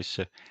 Actually, there is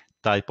a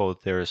typo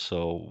there,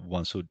 so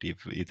one should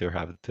either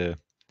have the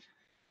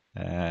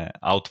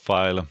out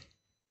file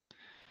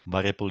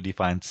variable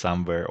defined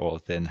somewhere, or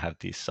then have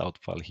this out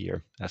file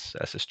here as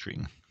a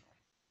string.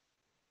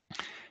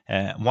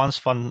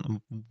 Once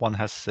one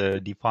has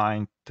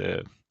defined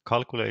the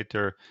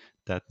calculator,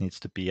 that needs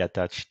to be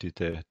attached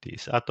to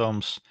these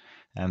atoms,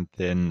 and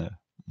then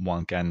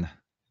one can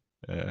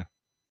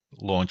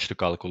launch the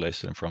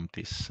calculation from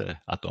these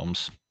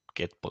atoms,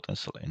 get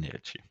potential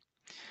energy.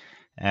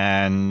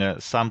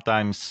 And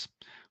sometimes,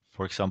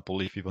 for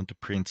example, if you want to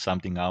print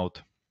something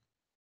out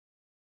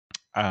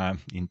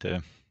in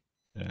the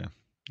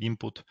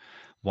input,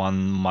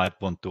 one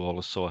might want to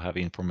also have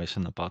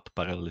information about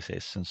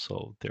parallelization.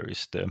 So there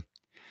is the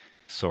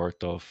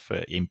sort of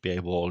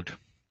MPI world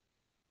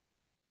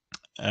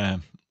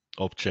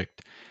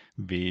object.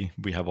 We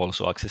have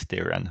also access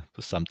there, and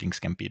some things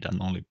can be done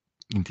only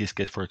in this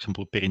case, for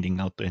example, printing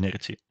out the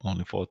energy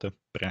only for the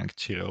ranked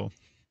 0.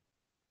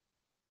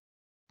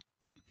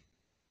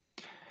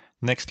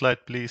 Next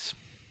slide, please.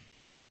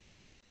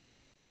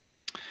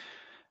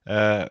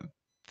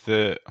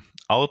 The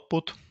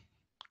output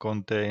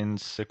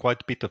contains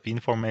quite a bit of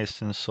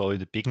information. So in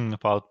the beginning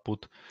of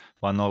output,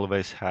 one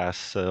always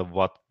has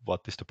what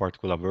is the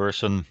particular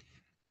version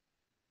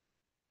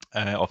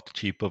of the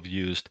GPAW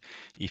used.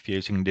 If you're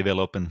using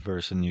development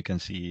version, you can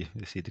see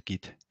the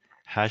Git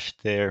hash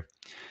there.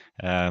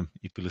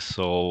 It will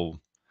show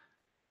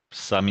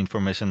some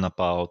information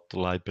about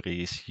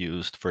libraries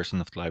used,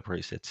 version of the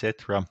libraries,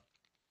 etc.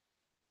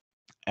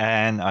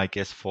 And I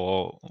guess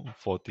for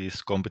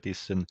this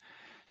competition,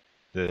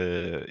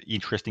 the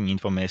interesting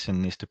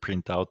information is the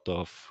printout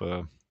of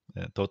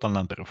total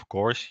number of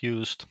cores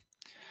used.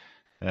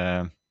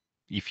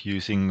 If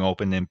using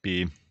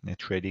OpenMP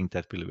trading,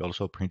 that will be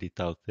also printed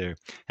out there.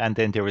 And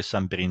then there is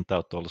some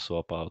printout also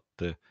about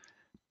the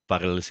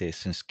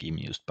parallelization scheme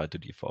used by the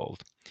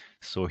default.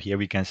 So here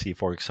we can see,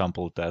 for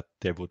example, that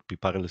there would be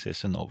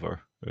parallelization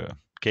over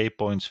k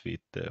points with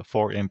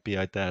 4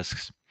 MPI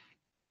tasks.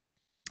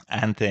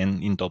 And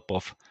then in top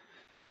of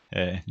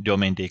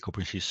domain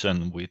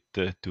decomposition with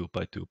 2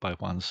 by 2 by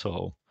 1.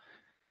 So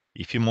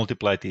if you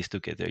multiply these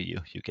together,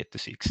 you get to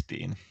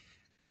 16.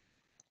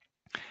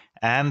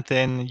 And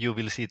then you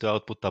will see the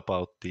output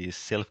about these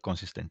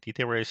self-consistent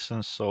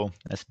iterations. So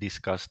as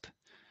discussed,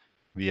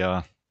 we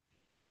are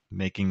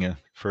making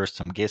first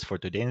some guess for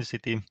the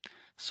density,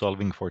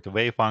 solving for the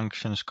wave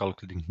functions,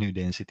 calculating new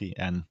density,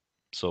 and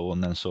so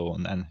on and so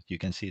on. And you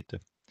can see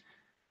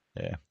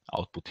the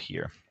output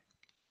here.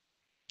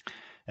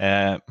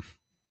 Yeah.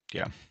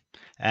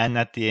 And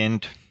at the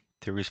end,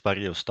 there is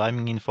various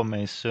timing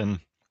information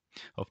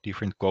of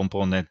different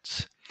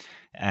components.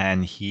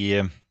 And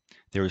here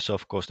there is,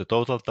 of course, the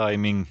total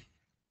timing.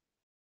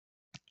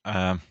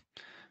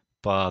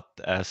 But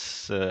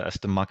as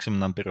the maximum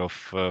number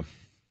of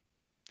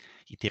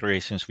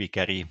iterations we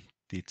carry,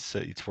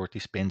 it's for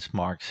these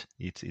benchmarks,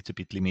 it's a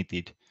bit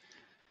limited.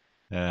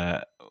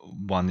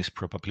 One is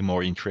probably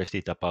more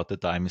interested about the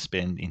time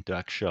spent into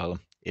actual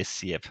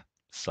SCF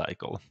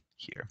cycle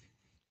here.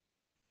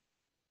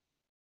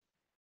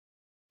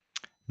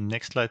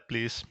 Next slide,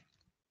 please.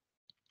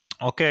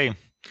 Okay,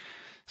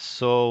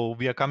 so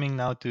we are coming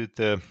now to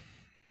the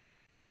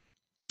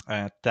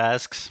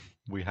tasks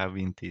we have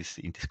in this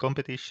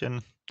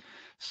competition.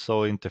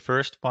 So in the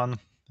first one,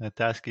 the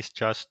task is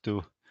just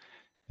to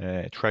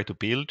try to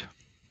build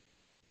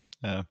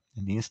and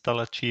install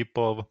a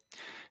GPAW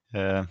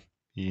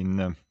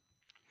in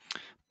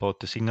both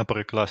the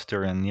Singapore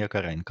cluster and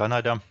Niagara in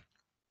Canada,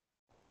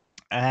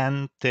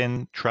 and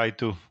then try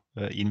to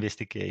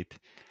investigate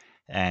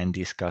and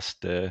discuss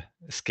the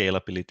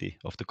scalability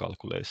of the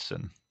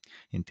calculation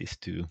in these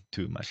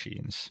two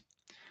machines.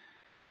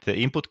 The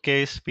input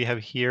case we have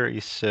here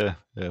is a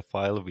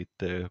file with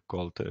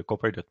called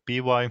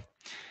copper.py,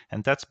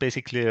 and that's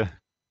basically a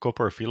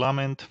copper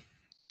filament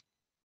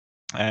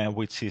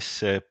which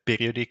is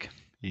periodic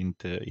in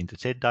the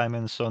Z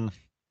dimension.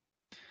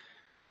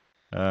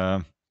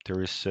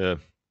 There is a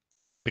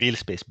real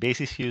space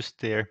basis used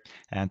there,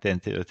 and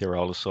then there are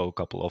also a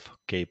couple of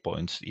k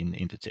points in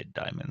the Z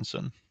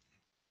dimension.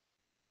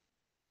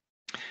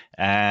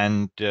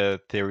 And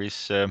there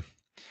is,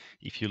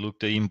 if you look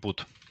the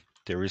input,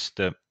 there is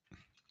the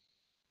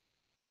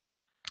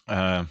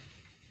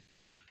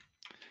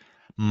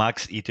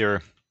max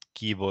iter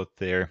keyword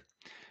there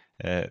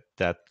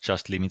that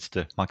just limits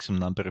the maximum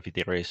number of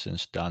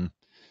iterations done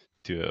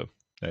to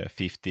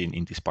 15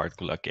 in this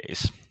particular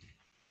case.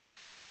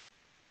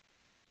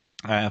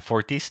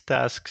 For these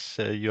tasks,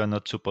 you are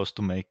not supposed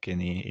to make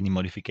any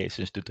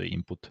modifications to the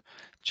input.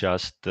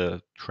 Just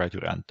try to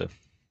run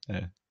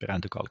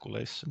the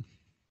calculation.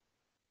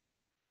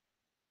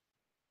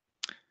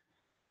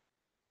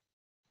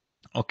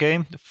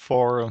 Okay,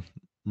 for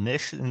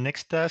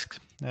next task,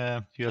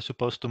 you are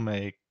supposed to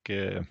make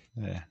a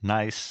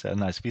nice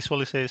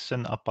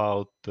visualization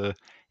about the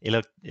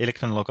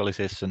electron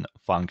localization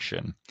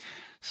function.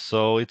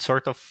 So it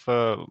sort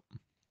of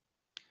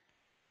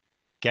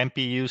can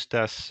be used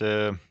as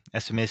a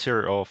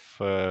measure of,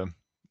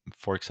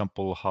 for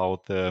example,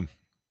 how the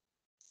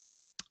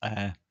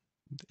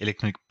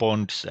electronic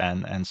bonds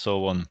and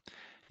so on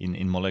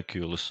in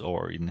molecules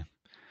or in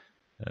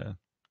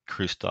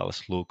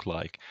crystals look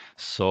like.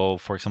 So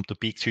for example, the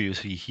picture you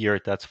see here,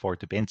 that's for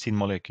the benzene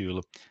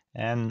molecule,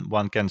 and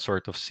one can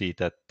sort of see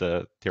that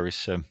there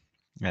is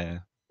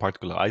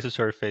particular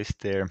isosurface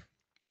there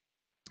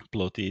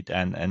plotted,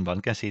 and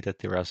one can see that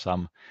there are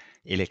some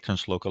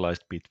electrons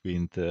localized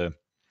between the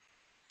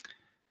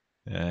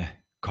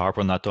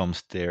carbon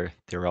atoms there.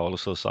 There are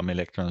also some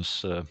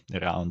electrons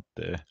around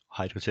the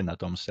hydrogen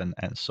atoms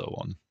and so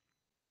on.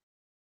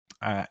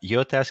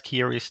 Your task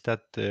here is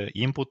that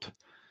input,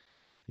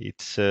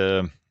 it's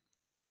a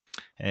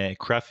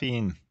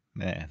graphene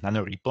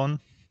nanoribbon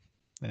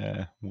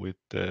with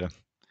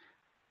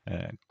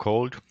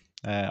cold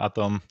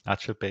atom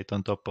attribute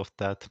on top of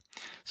that.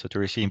 So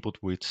there is input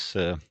which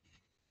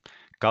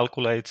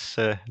calculates,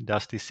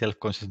 does these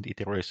self-consistent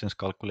iterations,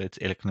 calculates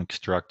electronic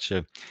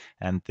structure,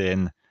 and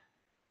then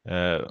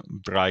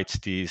writes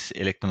this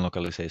electron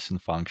localization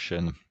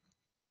function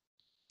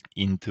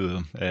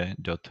into a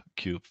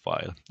 .cube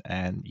file.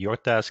 And your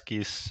task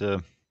is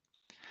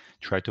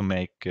try to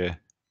make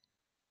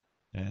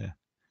a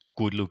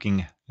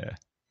good-looking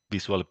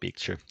visual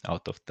picture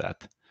out of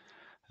that.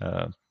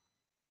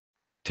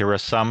 There are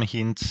some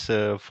hints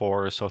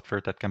for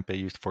software that can be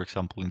used, for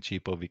example, in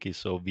GPAW wiki.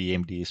 So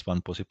VMD is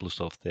one possible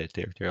software.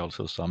 There are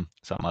also some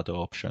other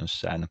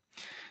options, and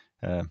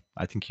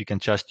I think you can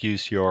just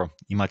use your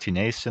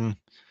imagination.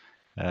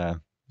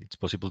 It's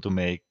possible to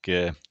make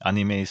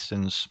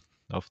animations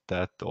of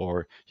that,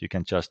 or you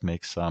can just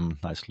make some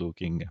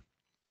nice-looking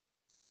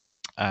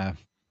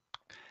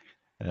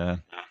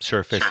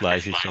surface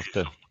slices of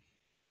the,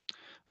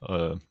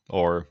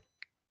 or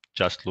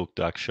just look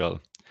the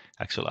actual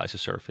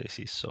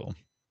isosurfaces. So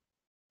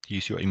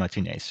use your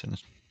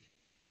imaginations.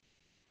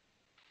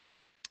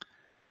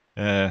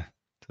 The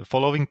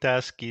following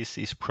task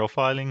is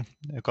profiling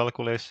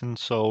calculation.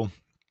 So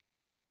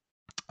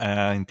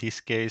in this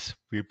case,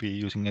 we'll be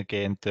using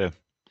again the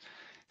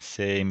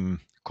same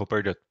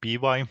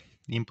copper.py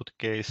input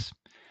case,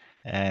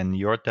 and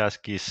your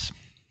task is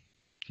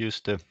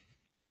use the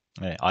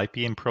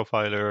IPM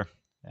profiler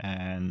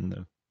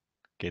and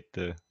get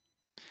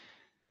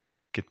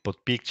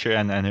both picture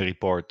and a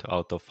report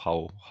out of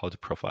how the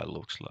profile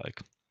looks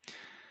like.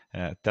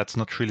 That's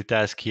not really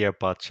task here,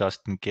 but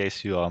just in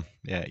case you are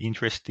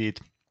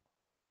interested,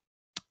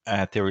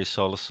 there is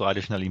also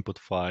additional input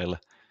file,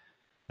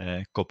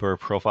 copper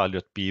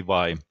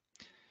profile.py,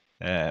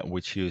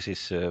 which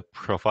uses a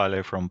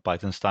profiler from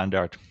Python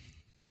standard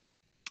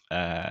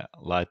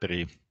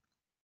library,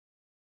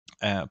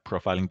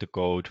 profiling the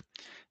code,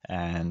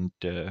 and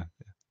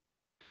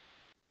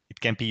it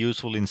can be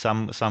useful in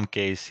some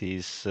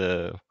cases.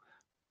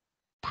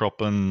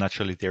 Problem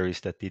naturally there is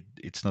that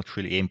it's not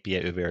really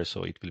MPI aware,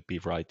 so it will be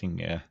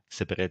writing a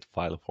separate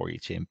file for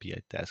each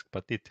MPI task,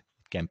 but it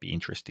can be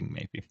interesting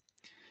maybe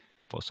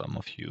for some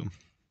of you.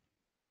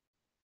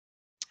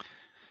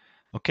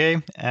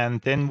 Okay, and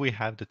then we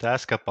have the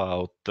task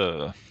about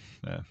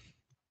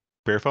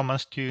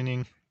performance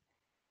tuning.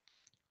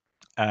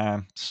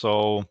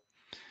 So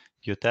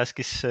your task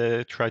is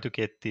try to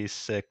get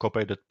this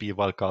copper.py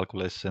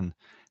calculation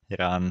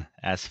run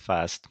as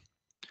fast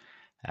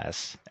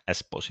as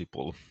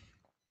possible.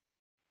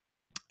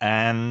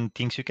 And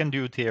things you can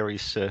do there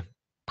is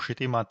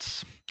pretty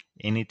much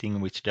anything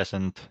which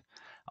doesn't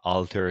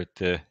alter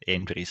the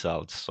end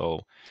results.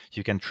 So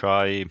you can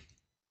try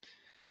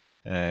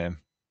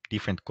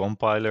different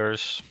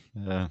compilers,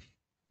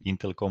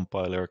 Intel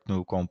compiler,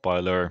 GNU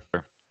compiler,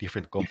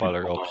 different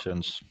compiler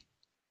options,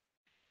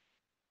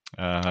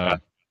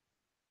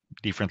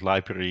 different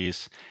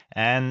libraries.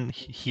 And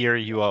here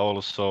you are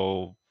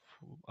also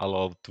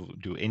allowed to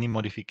do any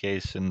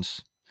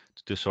modifications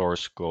to the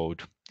source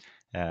code,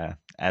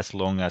 as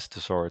long as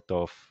the sort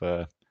of,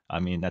 I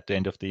mean, at the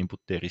end of the input,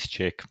 there is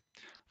check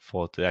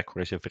for the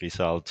accuracy of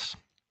results,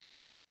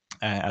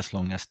 as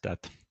long as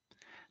that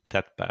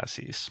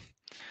passes.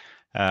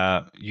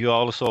 You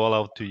are also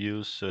allowed to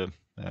use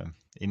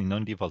any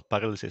non-default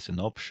parallelization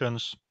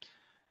options.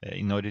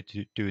 In order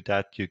to do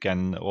that, you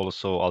can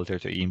also alter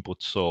the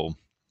input. So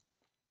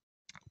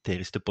there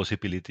is the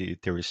possibility,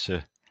 there is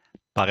a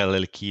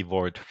parallel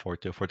keyword for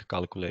the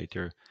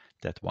calculator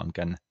that one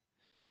can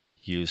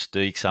use.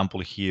 The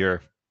example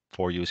here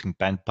for using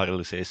band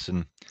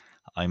parallelization,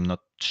 I'm not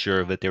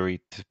sure whether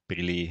it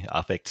really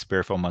affects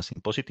performance in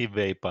a positive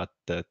way, but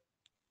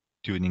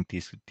tuning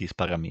these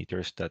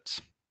parameters,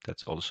 that's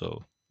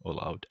also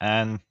allowed.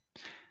 And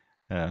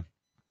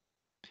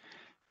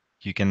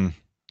you can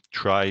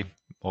try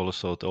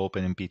also the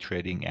OpenMP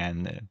trading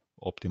and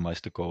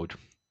optimize the code,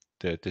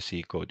 the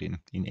C code in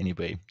any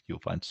way you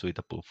find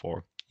suitable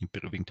for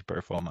improving the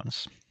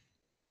performance.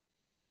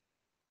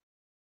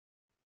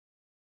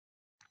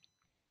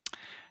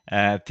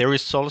 There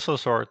is also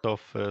sort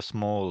of a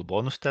small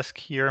bonus task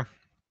here.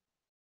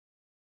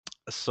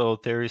 So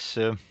there is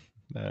a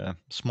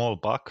small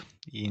bug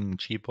in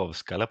GPAW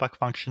scalaback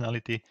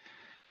functionality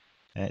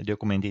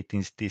documented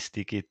in this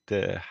ticket.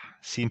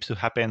 Seems to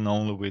happen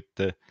only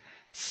with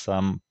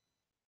some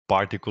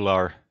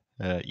particular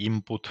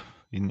input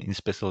in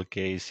special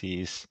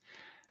cases,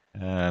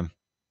 and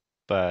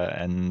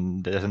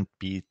doesn't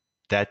be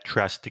that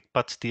drastic,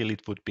 but still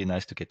it would be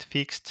nice to get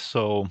fixed.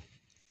 So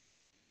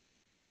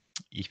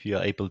if you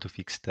are able to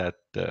fix that,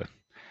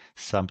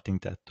 something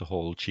that the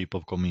whole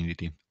GPAW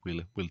community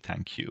will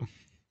thank you.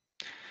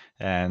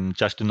 And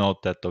just to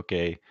note that,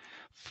 okay,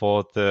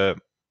 for the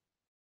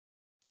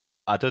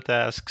other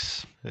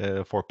tasks,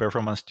 for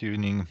performance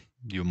tuning,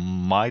 you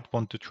might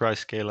want to try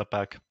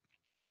Scalaback,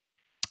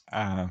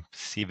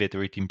 see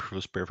whether it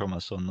improves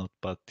performance or not.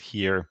 But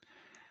here,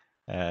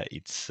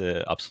 it's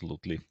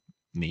absolutely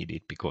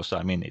needed because,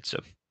 I mean, it's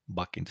a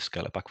bug in the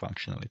Scalaback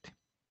functionality.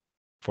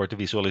 For the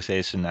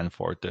visualization and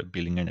for the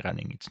building and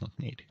running, it's not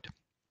needed.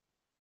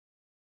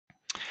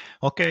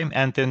 Okay,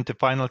 and then the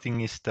final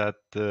thing is that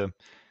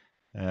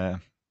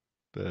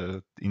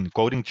in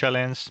coding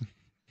challenge,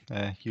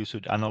 you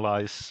should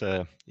analyze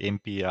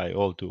MPI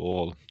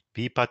all-to-all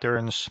V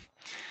patterns,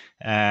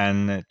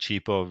 and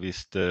GPAW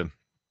is the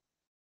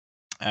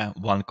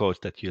one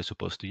code that you're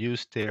supposed to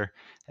use there.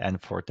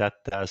 And for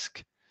that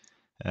task,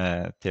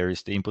 there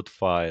is the input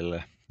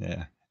file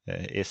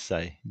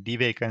SI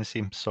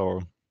devacancy.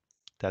 So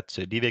that's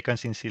a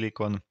devacancy in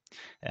Silicon.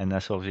 And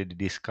as already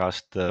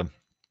discussed, the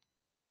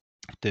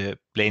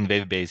plain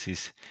wave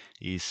basis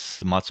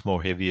is much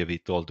more heavier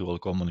with all-to-all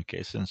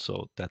communication.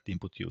 So that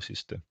input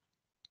uses the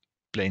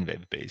plain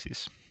wave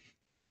basis.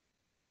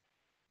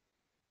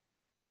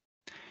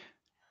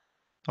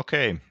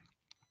 Okay,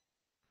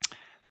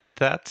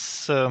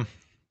 that's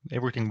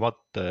everything what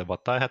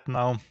I had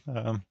now.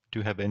 Do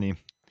you have any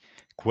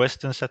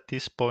questions at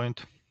this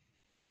point?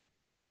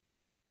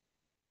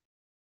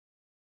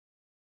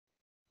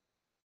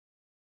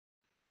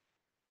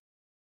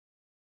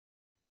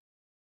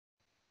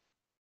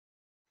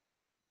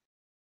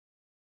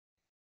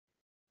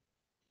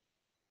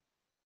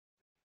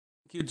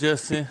 Thank you,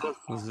 Jussi.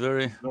 It was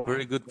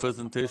very good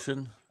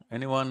presentation.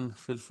 Anyone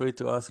feel free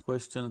to ask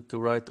questions, to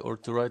write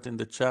in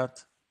the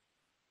chat.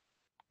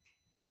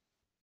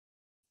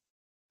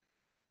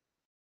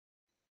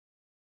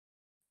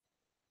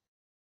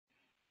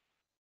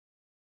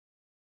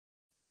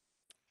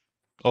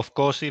 Of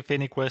course, if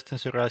any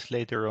questions arise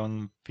later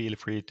on, feel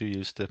free to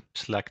use the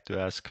Slack to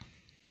ask.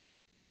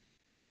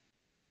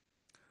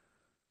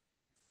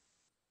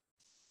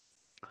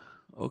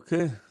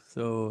 Okay,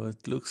 so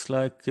it looks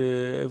like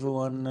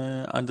everyone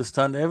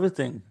understand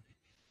everything.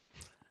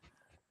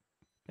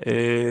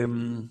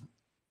 There's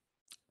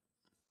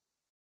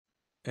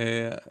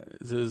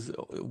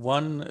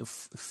one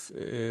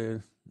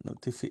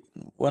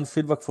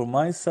feedback from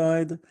my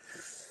side.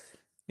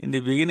 In the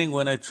beginning,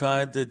 when I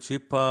tried the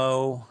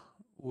GPAW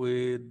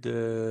with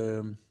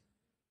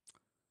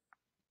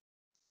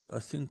I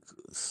think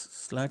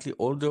slightly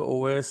older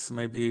OS,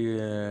 maybe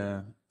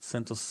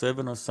CentOS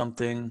 7 or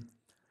something,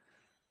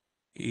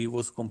 he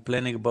was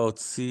complaining about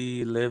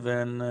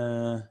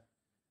C11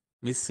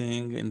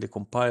 missing in the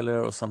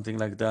compiler or something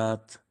like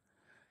that.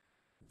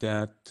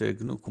 That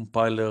GNU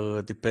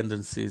compiler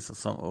dependencies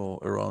or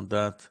around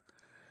that.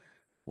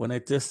 When I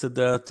tested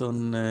that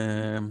on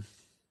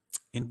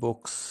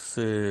Inbox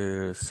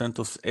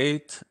CentOS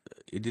 8,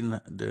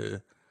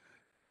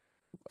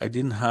 I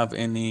didn't have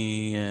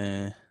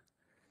any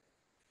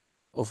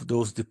of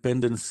those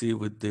dependency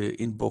with the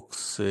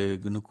Inbox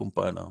GNU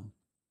compiler.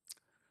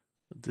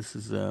 This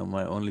is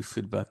my only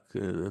feedback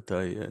that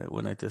I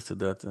when I tested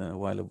that a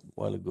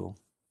while ago.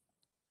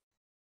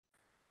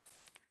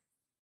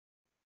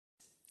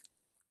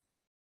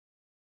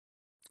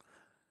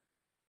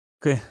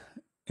 Okay.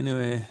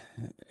 Anyway,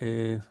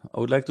 I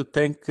would like to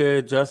thank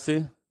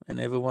Jussi and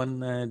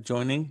everyone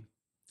joining.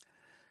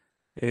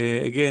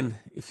 Again,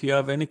 if you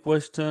have any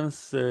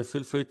questions,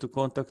 feel free to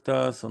contact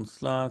us on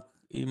Slack,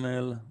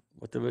 email,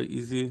 whatever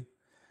easy.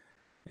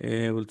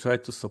 We'll try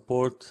to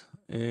support.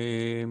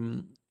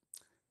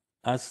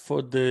 As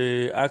for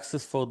the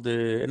access for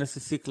the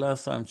NSCC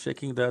class, I'm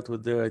checking that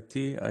with their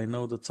IT. I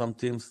know that some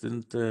teams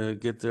didn't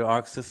get their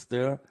access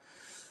there.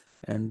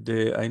 And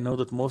I know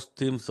that most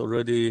teams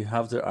already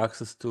have their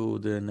access to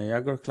the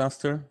Niagara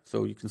cluster,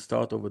 so you can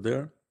start over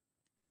there.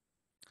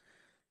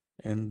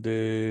 And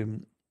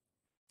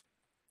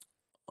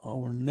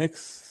our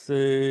next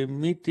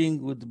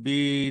meeting would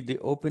be the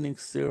opening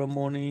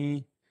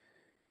ceremony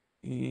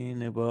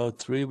in about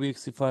 3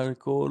 weeks, if I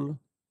recall,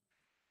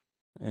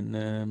 and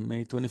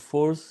May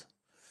 24th.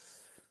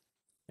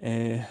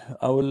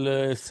 I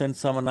will send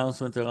some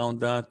announcement around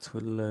that.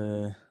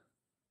 We'll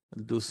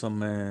do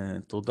some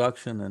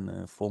introduction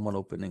and formal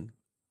opening.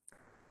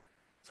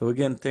 So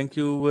again, thank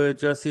you,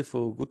 Jussi,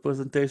 for good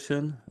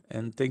presentation,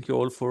 and thank you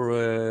all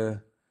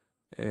for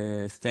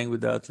staying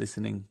with us,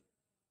 listening.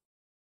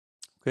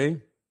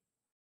 Okay.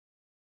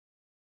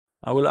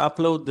 I will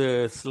upload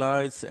the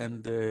slides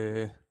and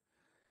the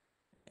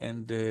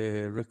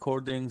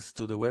recordings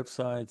to the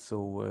website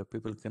so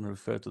people can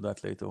refer to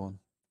that later on.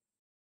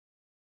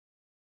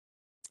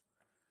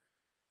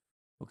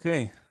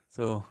 Okay,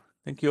 so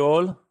thank you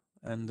all,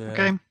 and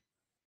Okay.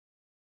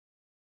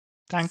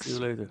 Thanks. see you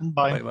later.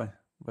 Bye. Bye-bye.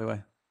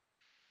 Bye-bye.